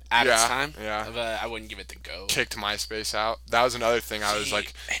time at its time. Yeah. I wouldn't give it the GOAT. Kicked MySpace out. That was another thing. I was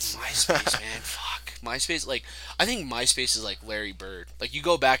like, it's MySpace, man. Fuck. MySpace, like, I think MySpace is like Larry Bird. Like, you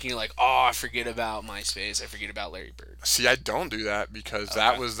go back and you're like, oh, I forget about MySpace. I forget about Larry Bird. See, I don't do that because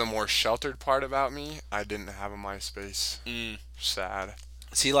that was the more sheltered part about me. I didn't have a MySpace. Sad.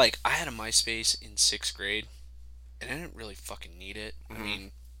 See, like, I had a MySpace in 6th grade, and I didn't really fucking need it. I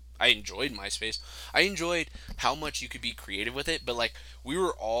mean, I enjoyed MySpace. I enjoyed how much you could be creative with it, but, like, we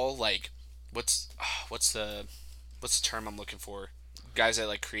were all, like, what's the term I'm looking for? Guys that,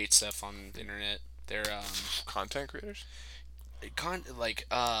 like, create stuff on the internet. They're, Content creators?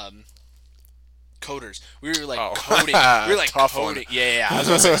 Coders. We were like Oh. coding. We were like Tough coding. one. Yeah. I was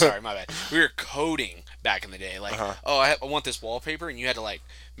gonna say sorry, my bad. We were coding back in the day. Like, Uh-huh. oh, I want this wallpaper, and you had to like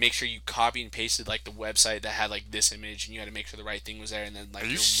make sure you copy and pasted like the website that had like this image, and you had to make sure the right thing was there, and then like Are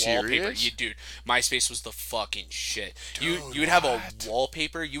you your wallpaper. serious? Dude, MySpace was the fucking shit. You Dude, would have what? a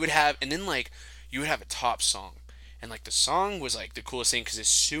wallpaper. You would have, and then like you would have a top song. And like the song was like the coolest thing because as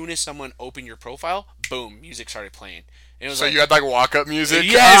soon as someone opened your profile, boom, music started playing. And it was So like, you had like walk-up music?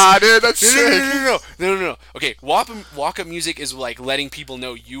 Yes! Ah, dude, that's sick. No. Okay, walk-up music is like letting people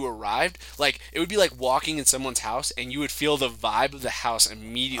know you arrived. Like, it would be like walking in someone's house, and you would feel the vibe of the house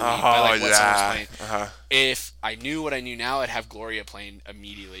immediately by Oh, like what someone's yeah. playing. Uh-huh. If I knew what I knew now, I'd have Gloria playing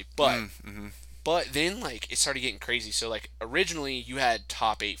immediately. But but then like it started getting crazy. So like originally you had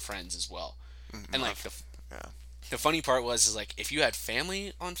top 8 friends as well, and like Yeah. the funny part was is like if you had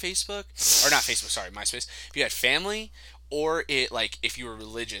family on Facebook or not Facebook, sorry, MySpace. If you had family or it like if you were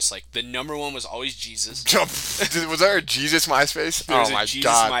religious, like the number one was always Jesus. Was there a Jesus MySpace? There was Oh a my Jesus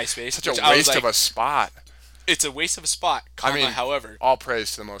god. MySpace, Such which a I was waste like- of a spot. It's a waste of a spot. Comma, mean, however, All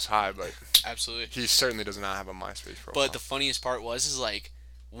praise to the Most High, but absolutely. he certainly does not have a MySpace profile. But the funniest part was is like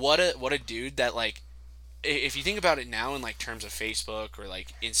what a dude that like if you think about it now in like terms of Facebook or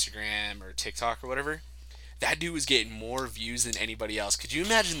like Instagram or TikTok or whatever, that dude was getting more views than anybody else. Could you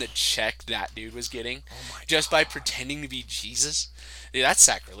imagine the check that dude was getting just by pretending to be Jesus? Dude, that's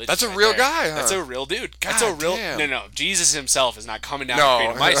sacrilegious. That's a right real there. guy, huh? That's a real dude. That's God a real damn. no. Jesus himself is not coming down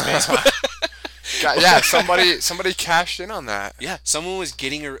No. to create a MySpace. But Yeah, somebody cashed in on that. yeah, someone was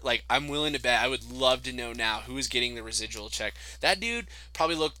getting a like. I'm willing to bet. I would love to know now who was getting the residual check. That dude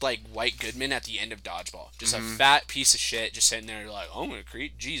probably looked like White Goodman at the end of Dodgeball, just a fat piece of shit, just sitting there like, oh, I'm gonna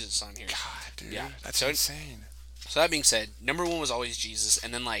create Jesus on here. God, dude, Yeah. that's So- insane. So that being said, number 1 was always Jesus,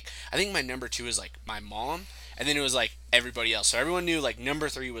 and then like I think my number 2 is like my mom, and then it was like everybody else. So everyone knew like number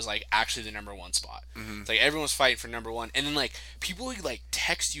 3 was like actually the number 1 spot. It's like everyone was fighting for number 1, and then like people would like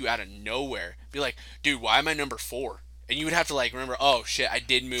text you out of nowhere, be like, "Dude, why am I number 4?" And you would have to like remember, oh shit, I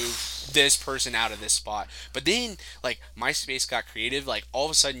did move this person out of this spot. But then like MySpace got creative, like all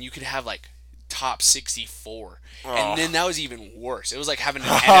of a sudden you could have like top 64, and then that was even worse. It was like having an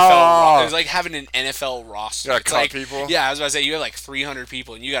NFL. It was like having an NFL roster. You gotta It's cut like, people? Yeah, I was about to say you have like 300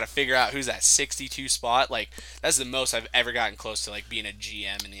 people, and you got to figure out who's that 62 spot. Like that's the most I've ever gotten close to like being a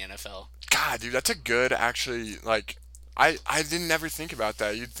GM in the NFL. God, dude, that's a good actually like. I didn't ever think about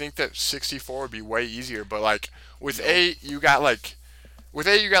that. You'd think that 64 would be way easier, but like with 8, you got like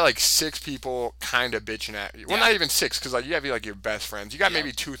 6 people kind of bitching at you. Well, Yeah. not even 6, because like you have like your best friends. You got Yeah.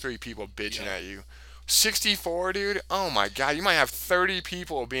 maybe 2-3 people bitching Yeah. at you. 64, dude. Oh my god, you might have 30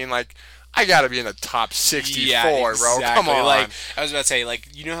 people being like, I gotta be in the top 64, Yeah, bro. Come exactly. on. Like I was about to say, like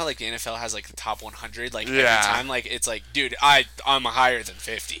you know how like the NFL has like the top 100, like every Yeah. time, like it's like, dude, I'm higher than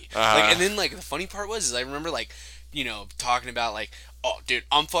 50. Like, and then like the funny part was, is I remember like, you know, talking about like, oh, dude,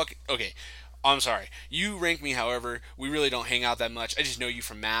 I'm fucking okay. I'm sorry. You rank me however. We really don't hang out that much. I just know you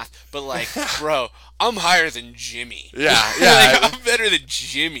from math. But like, bro, I'm higher than Jimmy. Yeah, yeah. Like, I'm better than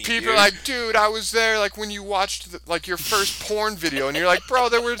Jimmy. People dude. are like, dude, I was there like when you watched like your first porn video, and you're like, bro,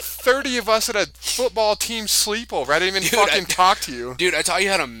 there were 30 of us at a football team sleepover. I didn't even fucking talk to you. Dude, I taught you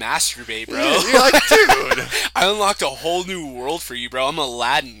how to masturbate, bro. You're like, dude. I unlocked a whole new world for you, bro. I'm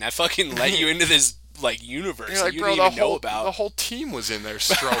Aladdin. I fucking let you into this like universe You're that like, you bro, didn't even the know whole about. team was in there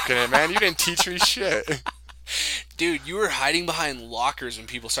stroking it, man. You didn't teach me shit. Dude, you were hiding behind lockers when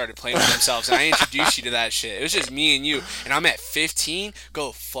people started playing with themselves, and I introduced you to that shit. It was just me and you, and I'm at 15.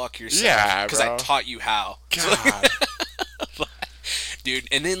 Go fuck yourself. Yeah, because I bro. taught you how. God. Dude,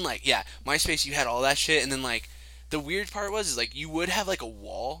 and then like, yeah, MySpace, you had all that shit, and then like, the weird part was is like you would have like a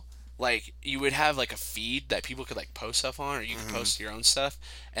wall, like you would have like a feed that people could like post stuff on, or you could post your own stuff,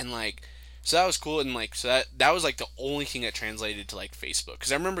 and like. So that was cool, and like, so that was like the only thing that translated to like Facebook.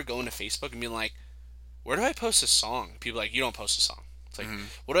 Because I remember going to Facebook and being like, where do I post a song? People are like, you don't post a song. It's like,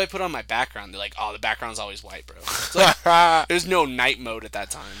 what do I put on my background? They're like, oh, the background's always white, bro. It's like, there's no night mode at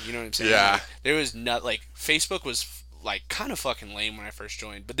that time. You know what I'm saying? Yeah. Like, there was not, like, Facebook was, like, kind of fucking lame when I first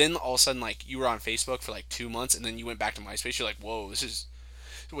joined. But then all of a sudden, like, you were on Facebook for, like, 2 months, and then you went back to MySpace. You're like, whoa, this is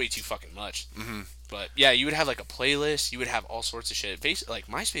way too fucking much. Mm-hmm. But yeah, you would have like a playlist. You would have all sorts of shit. Like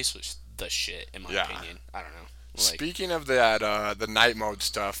MySpace was the shit in my opinion. I don't know. Like, speaking of that, the night mode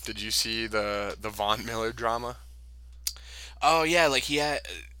stuff, did you see the Von Miller drama? oh yeah, like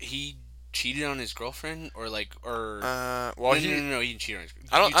he cheated on his girlfriend or Well, no, he didn't cheat on his.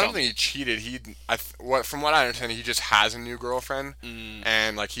 I don't think he cheated. From what I understand, he just has a new girlfriend,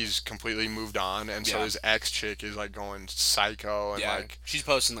 and like he's completely moved on, and so his ex chick is like going psycho and like she's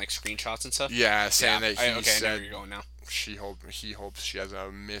posting like screenshots and stuff. Yeah, saying that he I know said where you're going now. he hopes she has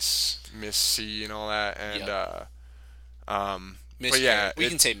a Miss C and all that, and but yeah, we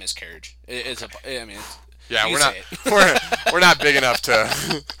can say miscarriage. It's I mean. Yeah, we're not big enough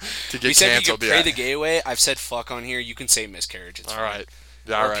to get we said canceled you could pray the gay away. I've said fuck on here. You can say miscarriage. It's all fine. right.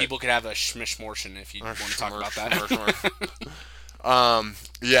 Yeah, or people could have a schmishmortion if you want to talk about that.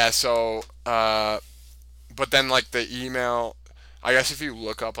 Yeah. So, but then like the email, I guess if you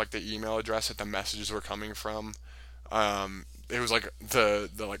look up like the email address that the messages were coming from, it was like the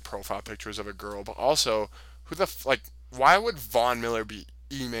like profile pictures of a girl, but also why would Von Miller be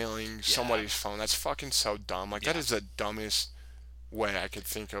emailing somebody's phone? That's fucking so dumb. Like that is the dumbest way I could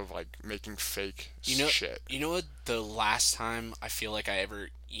think of like making fake shit. You know what? The last time I feel like I ever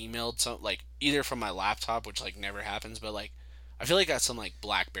emailed like either from my laptop, which like never happens, but like I feel like that's some like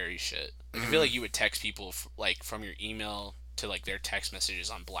BlackBerry shit. Like, I feel like you would text people like from your email to like their text messages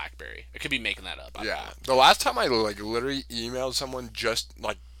on BlackBerry. I could be making that up. The last time I like literally emailed someone just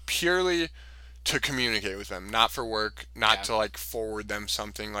like purely to communicate with them, not for work, not to like forward them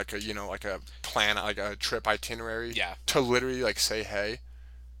something like a like a plan, like a trip itinerary. Yeah. To literally like say hey.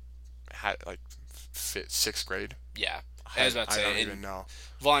 Had like sixth grade. Yeah. I was about to say. I don't even know.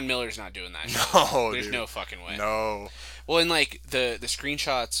 Von Miller's not doing that. No, there's no fucking way. No. Well, in like the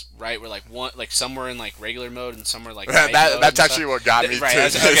screenshots, right, were like some were in like regular mode and some were like that's actually what got me. Right.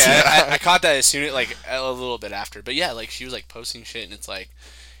 I caught that as soon as like a little bit after, but yeah, like she was like posting shit and it's like.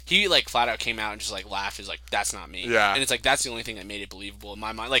 He like flat out came out and just like laughed. He's like, "That's not me." Yeah. And it's like that's the only thing that made it believable in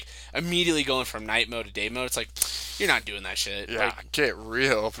my mind. Like immediately going from night mode to day mode, it's like you're not doing that shit. Yeah. Like, get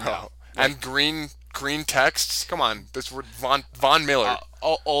real, bro. No. And green texts. Come on, this word Von Miller,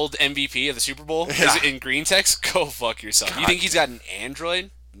 old MVP of the Super Bowl, is in green text. Go fuck yourself. God. You think he's got an Android?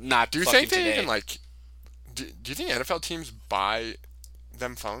 Not. Do you think they even like? Do you think NFL teams buy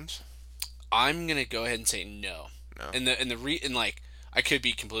them phones? I'm gonna go ahead and say no. No. And like. I could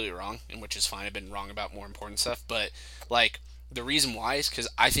be completely wrong, and which is fine. I've been wrong about more important stuff, but like the reason why is because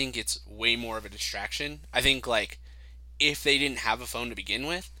I think it's way more of a distraction. I think like if they didn't have a phone to begin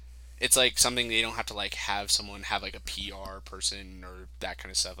with, it's like something they don't have to like have someone have like a PR person or that kind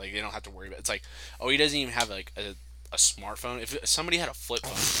of stuff. Like they don't have to worry about. It's like he doesn't even have like a smartphone. If somebody had a flip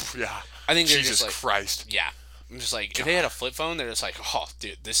phone, yeah, I think they're Jesus just like Christ, yeah. I'm just like if they had a flip phone, they're just like oh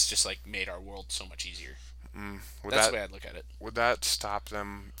dude, this just like made our world so much easier. That's the way I'd look at it. Would that stop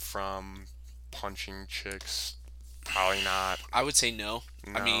them from punching chicks? Probably not. I would say no.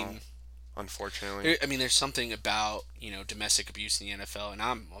 I mean, unfortunately. I mean, there's something about domestic abuse in the NFL, and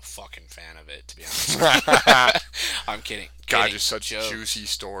I'm a fucking fan of it, to be honest. I'm kidding. God, just such juicy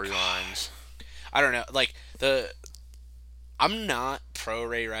storylines. I don't know. Like I'm not pro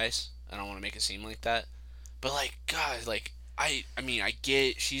Ray Rice. I don't want to make it seem like that, but like God, like. I mean, I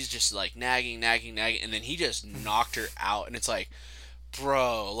get she's just like nagging, and then he just knocked her out, and it's like,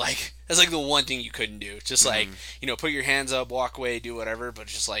 bro, like that's like the one thing you couldn't do. Just like put your hands up, walk away, do whatever, but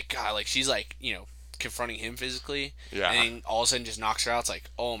just like God, like she's like confronting him physically, and then all of a sudden just knocks her out. It's like,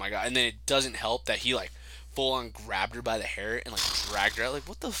 oh my God, and then it doesn't help that he like full on grabbed her by the hair and like dragged her out. Like,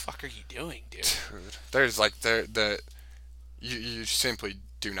 what the fuck are you doing, dude? There's like you simply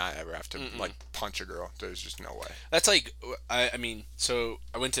do not ever have to like punch a girl. There's just no way. That's like I mean, so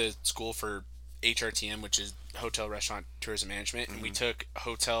I went to school for HRTM, which is Hotel Restaurant Tourism Management, and we took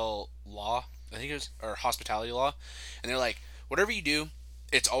hotel law, I think it was, or hospitality law, and they're like, whatever you do,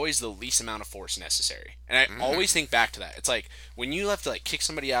 it's always the least amount of force necessary. And I always think back to that. It's like when you have to like kick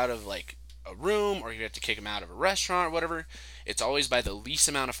somebody out of like a room, or you have to kick them out of a restaurant or whatever, it's always by the least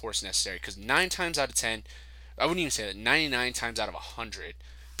amount of force necessary. Because 9 times out of 10, I wouldn't even say that, 99 times out of 100,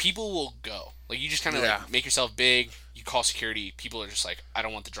 people will go. Like, you just kind of like make yourself big, you call security, people are just like, I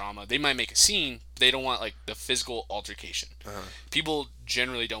don't want the drama. They might make a scene, but they don't want like the physical altercation. People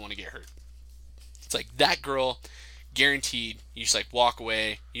generally don't want to get hurt. It's like that girl, guaranteed, you just like walk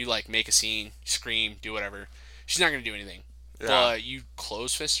away, you like make a scene, scream, do whatever. She's not going to do anything. But you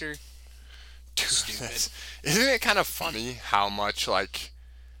close fist her, stupid. Isn't it kind of funny how much like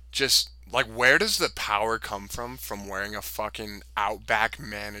just like where does the power come from wearing a fucking Outback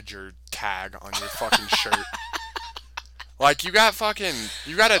manager tag on your fucking shirt? Like you got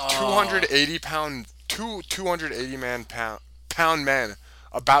a Oh. 280 pound men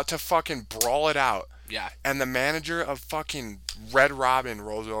about to fucking brawl it out, Yeah. and the manager of fucking Red Robin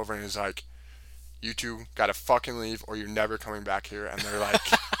rolls over and is like, "You two gotta fucking leave, or you're never coming back here." And they're like,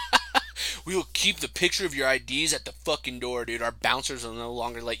 We will keep the picture of your IDs at the fucking door, dude. Our bouncers will no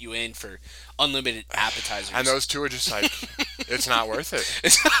longer let you in for unlimited appetizers. and those two are just like, "It's not worth it.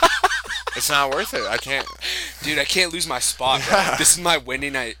 It's not worth it. I can't." Dude, I can't lose my spot, bro. This is my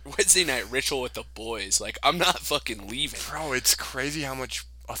Wednesday night ritual with the boys. Like, I'm not fucking leaving. Bro, it's crazy how much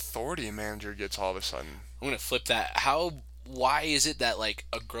authority a manager gets all of a sudden. I'm gonna flip that. Why is it that, like,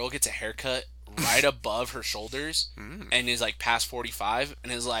 a girl gets a haircut right above her shoulders and is, like, past 45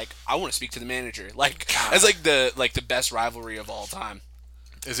 and is like, I want to speak to the manager? Like, that's, like, the best rivalry of all time.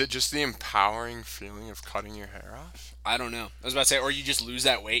 Is it just the empowering feeling of cutting your hair off? I don't know. I was about to say, or you just lose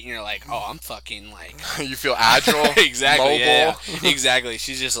that weight and you're like, oh, I'm fucking, like, You feel agile, exactly, mobile. yeah. Exactly.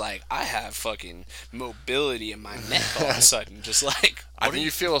 She's just like, I have fucking mobility in my neck all of a sudden. Just like, I what think are you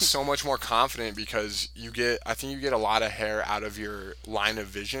feel so much more confident because I think you get a lot of hair out of your line of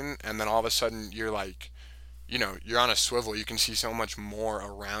vision, and then all of a sudden you're like, you're on a swivel. You can see so much more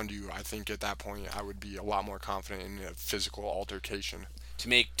around you. I think at that point I would be a lot more confident in a physical altercation. to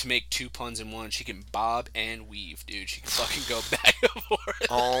make two puns in one. She can bob and weave, dude. She can fucking go back and forth.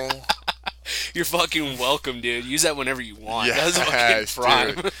 Oh, You're fucking welcome, dude. Use that whenever you want. yes, That's fucking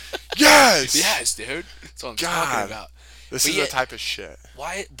prime. dude. Yes! Yes, dude. That's what I'm God. talking about. This But is yeah, the type of shit.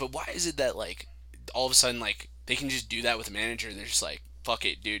 why? But why is it that, like, all of a sudden, like, they can just do that with a manager and they're just like, fuck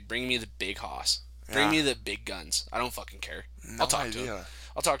it, dude. Bring me the big hoss. Bring Yeah. me the big guns. I don't fucking care. No I'll talk to him. idea.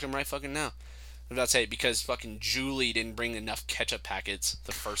 I'll talk to him right fucking now. I'm about to say, because fucking Julie didn't bring enough ketchup packets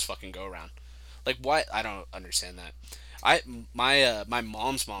the first fucking go around. Like, why? I don't understand that. My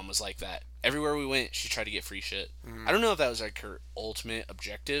mom's mom was like that. Everywhere we went, she tried to get free shit. I don't know if that was like her ultimate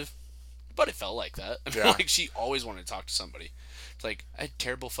objective, but it felt like that. I mean, Yeah. like, she always wanted to talk to somebody. It's like, I had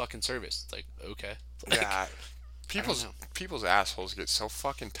terrible fucking service. It's like, okay. Like, Yeah. People's know. people's assholes get so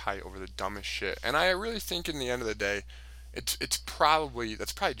fucking tight over the dumbest shit, and I really think in the end of the day, that's probably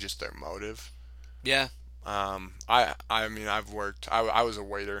just their motive. Yeah. I mean I was a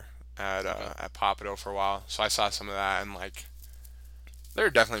waiter at Papado for a while, so I saw some of that, and like there are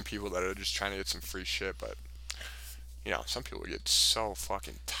definitely people that are just trying to get some free shit, but some people get so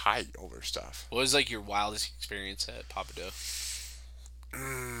fucking tight over stuff. What was, like, your wildest experience at Papado?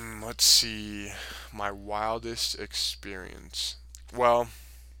 Let's see, my wildest experience. Well,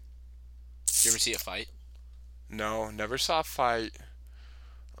 Did you ever see a fight? no, never saw a fight.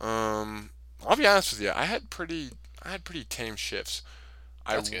 I'll be honest with you. I had pretty tame shifts.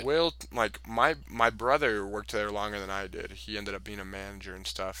 That's good. Like my brother worked there longer than I did. He ended up being a manager and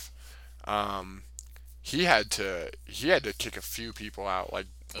stuff. Um, he had to kick a few people out. Oh,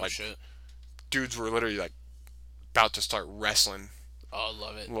 Like shit. dudes were literally like about to start wrestling, Oh,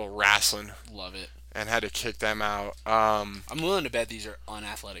 love it. a little wrestling, Love it. and had to kick them out. I'm willing to bet these are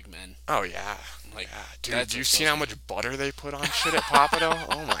unathletic men. Oh yeah. Like, Yeah, dude, that's do you what's see so how much butter they put on shit at Papado?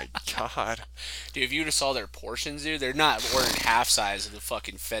 Oh my god. Dude, if you would have saw their portions, dude, they're not ordering half size of the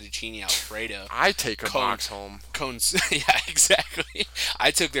fucking fettuccine Alfredo. I take a Cone. box home. Cones. Yeah, exactly.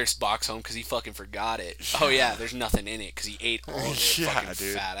 I took their box home because he fucking forgot it. Oh, yeah, there's nothing in it because he ate all of it. Yeah, fucking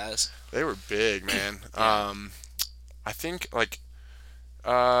dude. fat ass. They were big, man. Yeah. I think like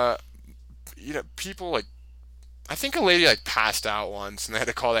people like I think a lady like passed out once and they had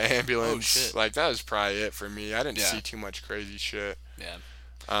to call the ambulance. Oh, shit. Like that was probably it for me. I didn't Yeah. see too much crazy shit. Yeah.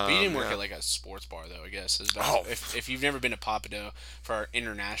 But you didn't work yeah. at, like, a sports bar, though, I guess. Oh. If you've never been to Papado, for our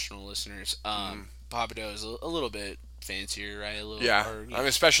international listeners, Papado is a little bit fancier, right? A little, Yeah, or, I mean,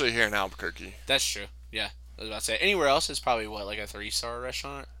 especially here in Albuquerque. that's true. Yeah. I was about to say, anywhere else is probably, what, like a 3-star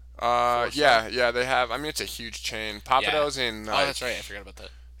restaurant? Yeah, they have. I mean, it's a huge chain. Papado's in Oh, that's right. I forgot about that.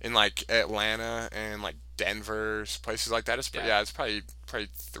 in like Atlanta and like Denver, places like that. Yeah. It's probably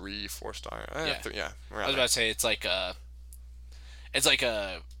 3-4 star. Yeah. Yeah, I around was there. about to say it's like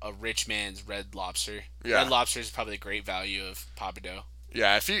a rich man's Red Lobster. Yeah. Red Lobster is probably a great value of Papado.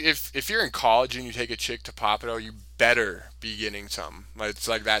 Yeah, if you're in college and you take a chick to Papado, you better be getting some. Like it's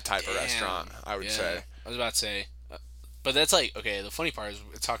like that type of Damn. restaurant, I would Yeah. say. I was about to say, but that's like, okay. The funny part is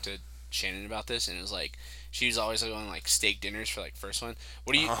I talked to Shannon about this, and it was like she was always going like steak dinners for like first one.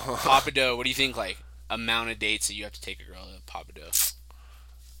 What do you Papado? What do you think, like, amount of dates that you have to take a girl to Papado?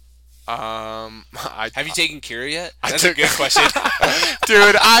 Have you taken Kira yet? That's a good question.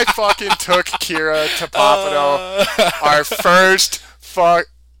 Dude, I fucking took Kira to Papado. Our first fuck.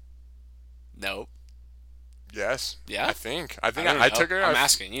 Nope. Yes. Yeah? I think I don't I know. took her. I'm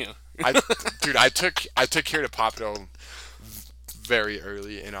asking you. Dude, I took Kira to Papado very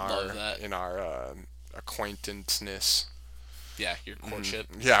early in Love that. our acquaintanceness. Yeah, your courtship.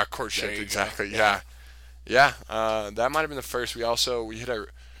 Yeah, There courtship you go. exactly. Yeah, yeah. That might have been the first. We hit a.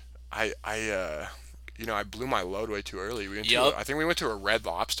 I blew my load way too early. Yup. I think we went to a Red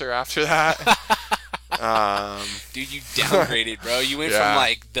Lobster after that. Dude, you downgraded, bro. You went from Yeah.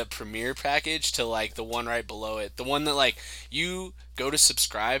 like the premiere package to like the one right below it. The one that like you go to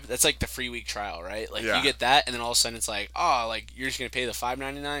subscribe. That's like the free week trial, right? Like Yeah. you get that, and then all of a sudden it's like, oh, like you're just gonna pay the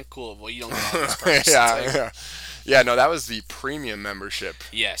 $5.99. Cool. Well, you don't get all these perks. yeah, It's like, yeah, yeah. No, that was the premium membership.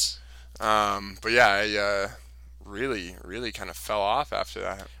 yes. But yeah, I really, really kind of fell off after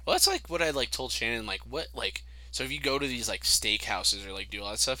that. Well, that's like what I like told Shannon. Like what like so if you go to these like steakhouses or like do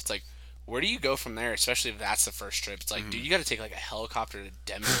all that stuff, it's like. Where do you go from there, especially if that's the first trip? It's like, dude, you got to take like a helicopter to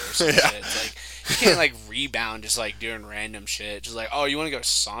Denver or some Yeah. shit. It's like you can't like rebound just like doing random shit. Just like, oh, you want to go to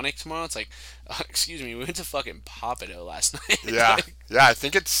Sonic tomorrow? It's like, excuse me, we went to fucking Papado last night. Yeah, Like, yeah. I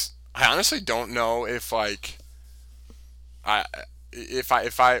think it's. I honestly don't know if like. I if I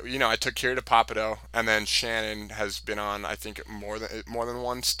I took Kira to Papado, and then Shannon has been on, I think, more than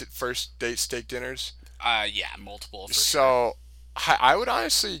one first date steak dinners. yeah, multiple for sure. So I would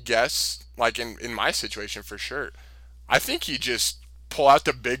honestly guess, like in my situation for sure, I think you just pull out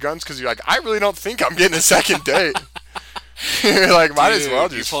the big guns because you're like, I really don't think I'm getting a second date. You're like, might as Dude, well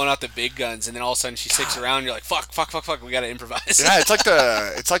you're just. pulling out the big guns, and then all of a sudden she sticks around. You're like, fuck, fuck, fuck, fuck. We gotta improvise. Yeah, it's like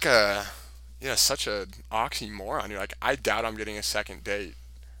a such a oxymoron. You're like, I doubt I'm getting a second date,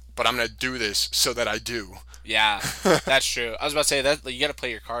 but I'm gonna do this so that I do. Yeah, that's true. I was about to say that like, you got to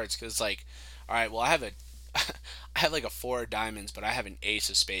play your cards because like, all right, well I have a, I have like a 4 of diamonds, but I have an ace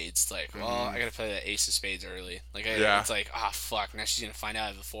of spades. It's like, well, I got to play the ace of spades early. Like, Yeah. it's like, ah, fuck. Now she's gonna find out I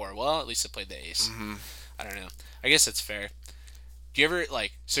have a 4. Well, at least I played the ace. I don't know. I guess that's fair. Do you ever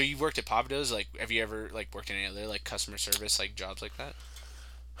like? So you worked at Papados. Like, have you ever like worked in any other like customer service like jobs like that?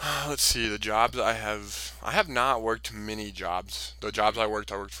 Let's see, the jobs I have not worked many jobs. The jobs I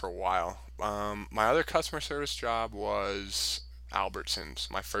worked for a while. My other customer service job was Albertsons,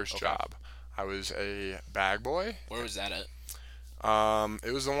 my first Okay. job. I was a bag boy. Where was that at?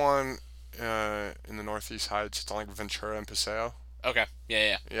 It was the one in the Northeast Heights. It's on like Ventura and Paseo. Okay. Yeah,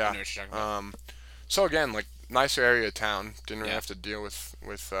 yeah. Yeah. I know what you're talking about. So again, like nicer area of town. Didn't really Yeah. have to deal with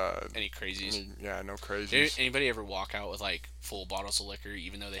Any crazies? no Did crazies. anybody ever walk out with like full bottles of liquor,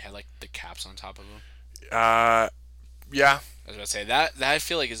 even though they had like the caps on top of them? Yeah, I was about to say that I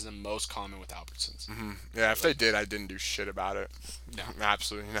feel like is the most common with Albertsons. yeah. If they did, I didn't do shit about it. No.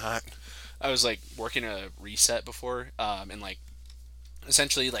 Absolutely not. I was like working a reset before, and like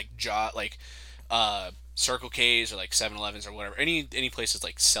essentially like Circle K's or like 7-Elevens or whatever, any places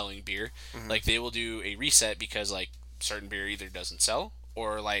like selling beer, like they will do a reset because like certain beer either doesn't sell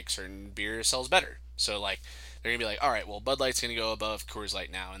or like certain beer sells better. So like they're gonna be like, all right, well Bud Light's gonna go above Coors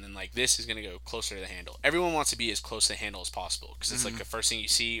Light now, and then like this is gonna go closer to the handle. Everyone wants to be as close to the handle as possible because it's like the first thing you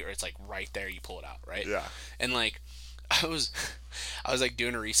see, or it's like right there you pull it out, right? Yeah. And like I was I was like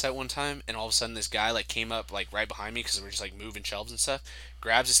doing a reset one time, and all of a sudden this guy like came up like right behind me because we're just like moving shelves and stuff.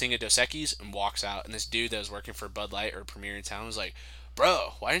 Grabs this thing of Dos Equis and walks out. And this dude that was working for Bud Light or Premier in town was like,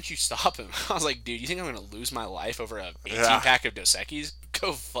 "Bro, why didn't you stop him?" I was like, "Dude, you think I'm gonna lose my life over a 18 Yeah. pack of Dos Equis?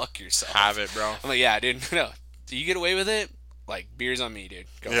 Go fuck yourself." Have it, bro. I'm like, "Yeah, dude. No, do you get away with it? Like beer's on me, dude.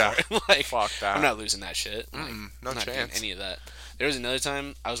 Go Yeah. for it." Like, Fuck that. I'm not losing that shit. Like, no I'm not doing chance. any of that. There was another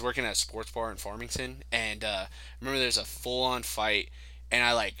time I was working at a sports bar in Farmington, and I remember there's a full-on fight, and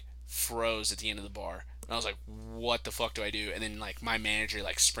I like froze at the end of the bar, and I was like, "What the fuck do I do?" And then like my manager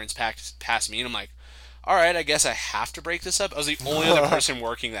like sprints past me, and I'm like, "All right, I guess I have to break this up." I was the only other person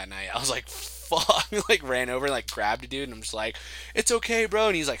working that night. I was like, "Fuck!" Like ran over and like grabbed a dude, and I'm just like, "It's okay, bro."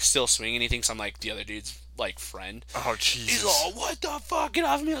 And he's like still swinging. He thinks I'm like the other dude's like friend. Oh He's Jesus. all, "What the fuck? Get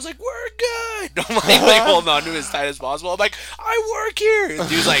off of me!" I was like, "We're good." I'm like holding on to him as tight as possible. I'm like, "I work here." And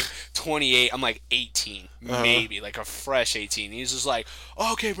dude's like 28. I'm like 18, maybe like a fresh 18. He's just like,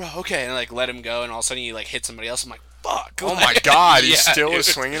 "Oh, okay, bro, okay," and I like let him go. And all of a sudden he like hit somebody else. I'm like, "Fuck!" Oh Like, my God, he yeah, still was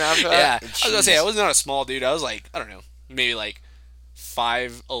dude. swinging after Yeah, that. I was gonna say I was not a small dude. I was like, I don't know, maybe like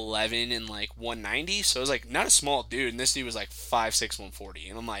 5'11" and like 190. So I was like not a small dude. And this dude was like 5'6", 140.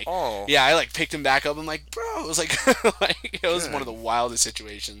 And I'm like, Oh. yeah, I like picked him back up. I'm like, bro, it was like, like it was Good. one of the wildest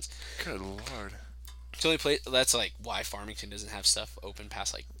situations. Good lord. It's the only place that's like why Farmington doesn't have stuff open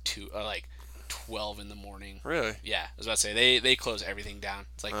past like 12 in the morning. Really? Yeah, I was about to say they close everything down.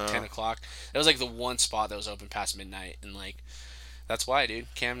 It's like 10 o'clock. That was like the one spot that was open past midnight, and like that's why, dude.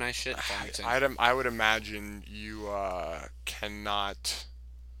 Can't have nice shit in Farmington. I would imagine you cannot.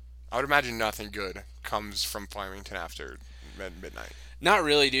 I would imagine nothing good comes from Flemington after midnight. Not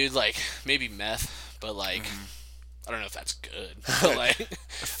really, dude. Like maybe meth, but like I don't know if that's good. But like,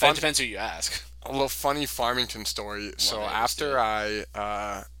 Fun, it depends who you ask. a little funny Farmington story. Love So it. Let's do after it.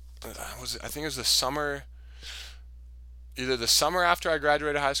 I think it was the summer, either the summer after I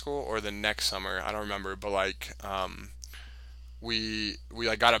graduated high school or the next summer. I don't remember, but like we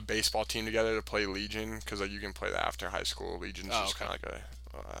like got a baseball team together to play Legion because like you can play that after high school. Legion's Oh, just okay. kind of like a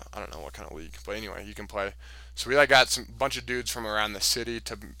I don't know what kind of league, but anyway, you can play. So we like got some bunch of dudes from around the city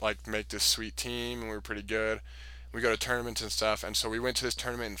to like make this sweet team, and we were pretty good. We go to tournaments and stuff, and so we went to this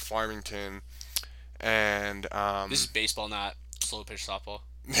tournament in Farmington, and This is baseball, not slow pitch softball.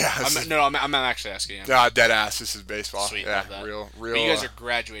 yeah, this is I'm not actually asking. dead ass. This is baseball. Sweet, Yeah, love that. real, But you real. guys are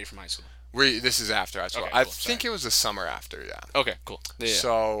graduated from high school. We this is after high school. Okay, I cool. think Sorry. it was the summer after. Yeah. Okay, cool. Yeah.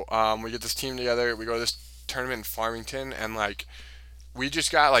 So we get this team together. We go to this tournament in Farmington, and like we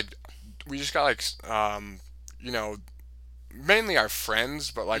just got like you know, mainly our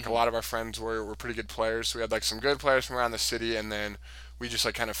friends, but like a lot of our friends were pretty good players. So we had like some good players from around the city, and then we just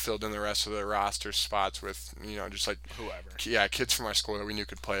like kind of filled in the rest of the roster spots with just like Whoever. yeah, kids from our school that we knew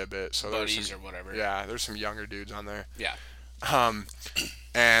could play a bit. So there was Buddies some, or whatever. yeah, there's some younger dudes on there. Yeah. Um,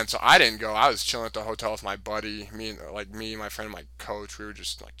 and so I didn't go. I was chilling at the hotel with my buddy. Me, my friend, and my coach. We were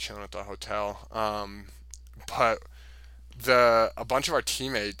just like chilling at the hotel. But a bunch of our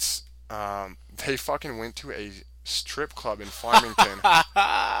teammates, they fucking went to a strip club in Farmington,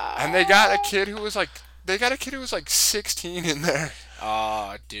 and they got a kid who was like 16 in there.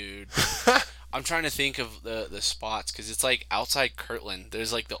 Oh, dude. I'm trying to think of the spots because it's like outside Kirtland.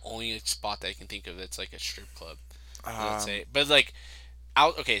 There's like the only spot that I can think of that's like a strip club. Let's say, but like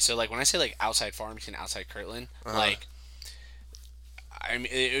out. Okay, so like when I say like outside Farmington, outside Kirtland, like I mean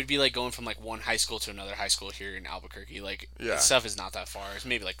it would be like going from like one high school to another high school here in Albuquerque. Like Yeah. stuff is not that far. It's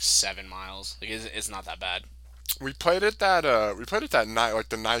maybe like 7 miles. Like it's not that bad. We played at that night, like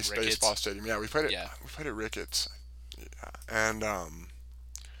the nice Ricketts. baseball stadium. Yeah, we played it. Yeah. We played at Ricketts, and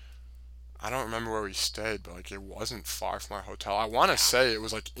I don't remember where we stayed, but like it wasn't far from our hotel. I want to say it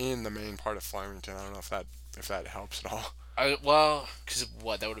was like in the main part of Farmington. I don't know if that helps at all. Well, because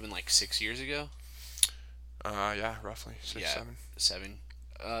what that would have been like 6 years ago. Yeah, roughly six, Yeah, 7. 7.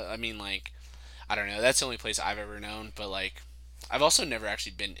 I mean, like, I don't know. That's the only place I've ever known. But like, I've also never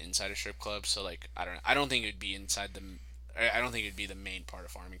actually been inside a strip club. So like, I don't know. I don't think it'd be inside the. I don't think it'd be the main part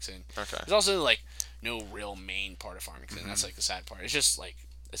of Farmington. Okay, There's also like no real main part of Farmington. That's like the sad part. It's just like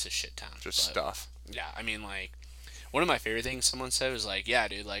it's a shit town. just But, stuff. yeah, I mean like. One of my favorite things someone said was like, "Yeah,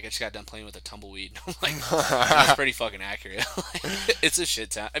 dude, like I just got done playing with a tumbleweed." I'm like, "That's pretty fucking accurate." Like, it's a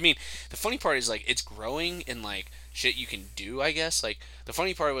shit town. I mean, the funny part is like it's growing in like shit you can do. I guess like the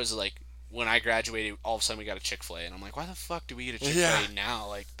funny part was like when I graduated, all of a sudden we got a Chick-fil-A, and I'm like, "Why the fuck do we get a Chick-fil-A Yeah. now?"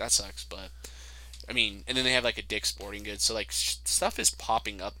 Like that sucks. But I mean, and then they have like a Dick's Sporting Goods, so like stuff is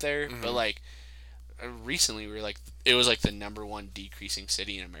popping up there. But like recently we were like it was like the number one decreasing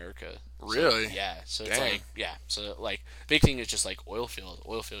city in America. Really? Yeah, so it's Dang. like yeah, so like big thing is just like oil field.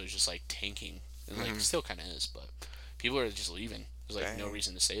 Oil field is just like tanking, and like still kind of is, but people are just leaving. There's like no Dang.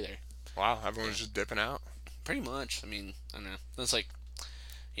 reason to stay there. Wow, everyone's just dipping out. Pretty much. I mean, I don't know. That's like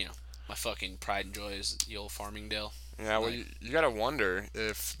you know my fucking pride and joy is the old Farmingdale. Yeah, well, Like, you gotta wonder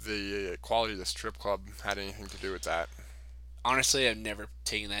if the quality of the strip club had anything to do with that. honestly, I've never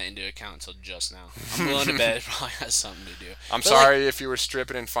taken that into account until just now. I'm willing to bet it probably has something to do. I'm But, sorry if you were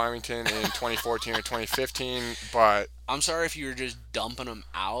stripping in Farmington in 2014 or 2015, but I'm sorry if you were just dumping them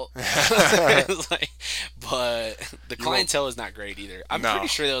out. Like, but the You won't- clientele is not great either. I'm No. pretty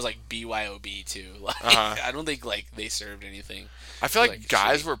sure that was like BYOB too. Like, I don't think like they served anything. I feel like Like,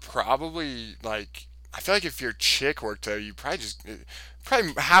 guys shitty. were probably like. I feel like if your chick worked there, you probably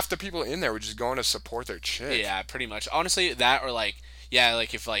half the people in there were just going to support their chick. Yeah, pretty much. Honestly, that or like yeah,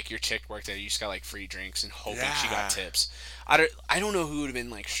 like if like your chick worked there, you just got like free drinks and hoping she Yeah. got tips. I don't know who would have been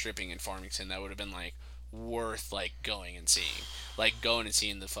like stripping in Farmington that would have been like worth like going and seeing. Like going and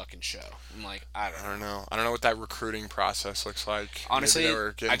seeing the fucking show. I'm like I don't I know. don't know. I don't know what that recruiting process looks like. Honestly, Maybe they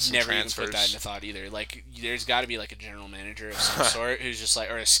were getting I've some never even transfers. put that into thought either. Like, there's got to be like a general manager of some sort who's just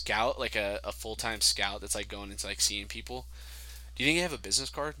like, or a scout, like a full time scout that's like going into like seeing people. Do you think they have a business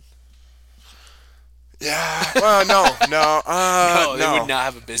card? Yeah. Well, no. No, they no. would not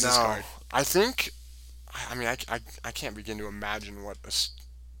have a business No. card. I think. I mean, I can't begin to imagine what a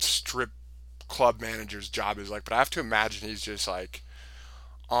strip club manager's job is like, but I have to imagine he's just like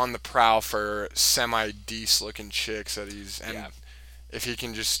on the prowl for semi decent looking chicks that and Yeah. if he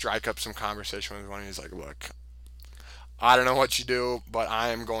can just strike up some conversation with one, he's like, look, I don't know what you do, but I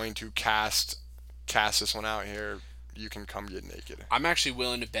am going to cast this one out here. You can come get naked. I'm actually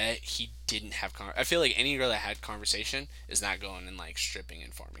willing to bet he didn't have I feel like any girl that had conversation is not going and like stripping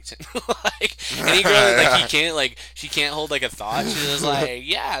in Farmington. Like any girl that like she can't hold like a thought. She's just like,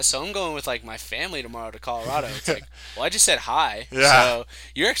 yeah, so I'm going with like my family tomorrow to Colorado. It's like, well, I just said hi. Yeah. So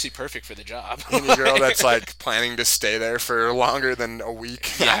you're actually perfect for the job. Any girl that's like planning to stay there for longer than a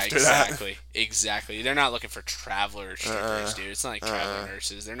week Yeah, after that. exactly. Exactly. They're not looking for traveler strippers, dude. It's not like traveler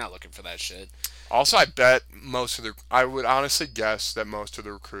nurses. They're not looking for that shit. Also, I bet I would honestly guess that most of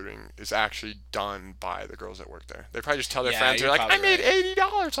the recruiting is actually done by the girls that work there. They probably just tell their Yeah, friends, they're you're like, I probably made right.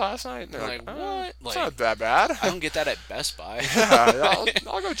 $80 last night. And they're Like, like, what? It's Like, not that bad. I don't get that at Best Buy. Yeah,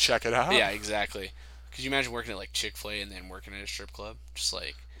 I'll go check it out. Yeah, exactly. Could you imagine working at like Chick-fil-A and then working at a strip club? Just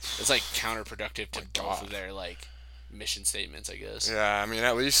like it's like counterproductive to both of their like mission statements, I guess. Yeah, I mean,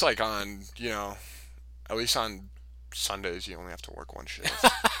 at least like on, at least on Sundays you only have to work one shift.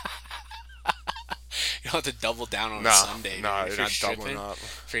 You don't have to double down on No, a Sunday. Dude. no, If you're not stripping, doubling up.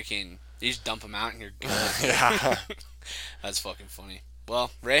 freaking, you just dump them out and you're good. Yeah. That's fucking funny.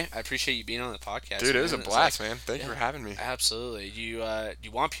 Well, Ray, I appreciate you being on the podcast. Dude, it was a It's blast, like, man. Thank you for having me. absolutely. You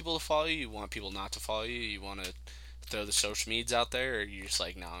want people to follow you? You want people not to follow you? You want to throw the social medias out there, or you just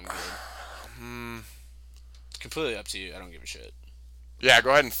like, no, I'm good. It's completely up to you. I don't give a shit. Yeah, go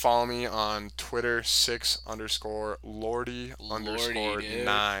ahead and follow me on Twitter, 6_Lordy_9. Dude.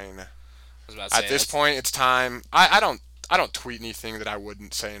 I was about to say, At this point, it's time. I don't tweet anything that I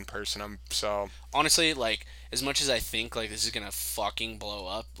wouldn't say in person. honestly, like, as much as I think like this is gonna fucking blow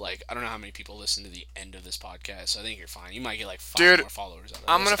up, like, I don't know how many people listen to the end of this podcast, so I think you're fine. You might get like 5 more followers out of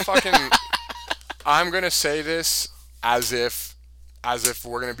I'm this. I'm gonna say this as if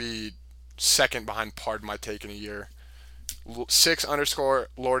we're gonna be second behind Pardon My Take in a year.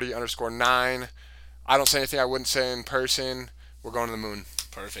 6_Lordy_9. I don't say anything I wouldn't say in person. We're going to the moon.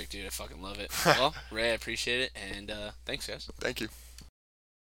 Perfect, dude. I fucking love it. Well, Ray, I appreciate it, and thanks, guys. Thank you.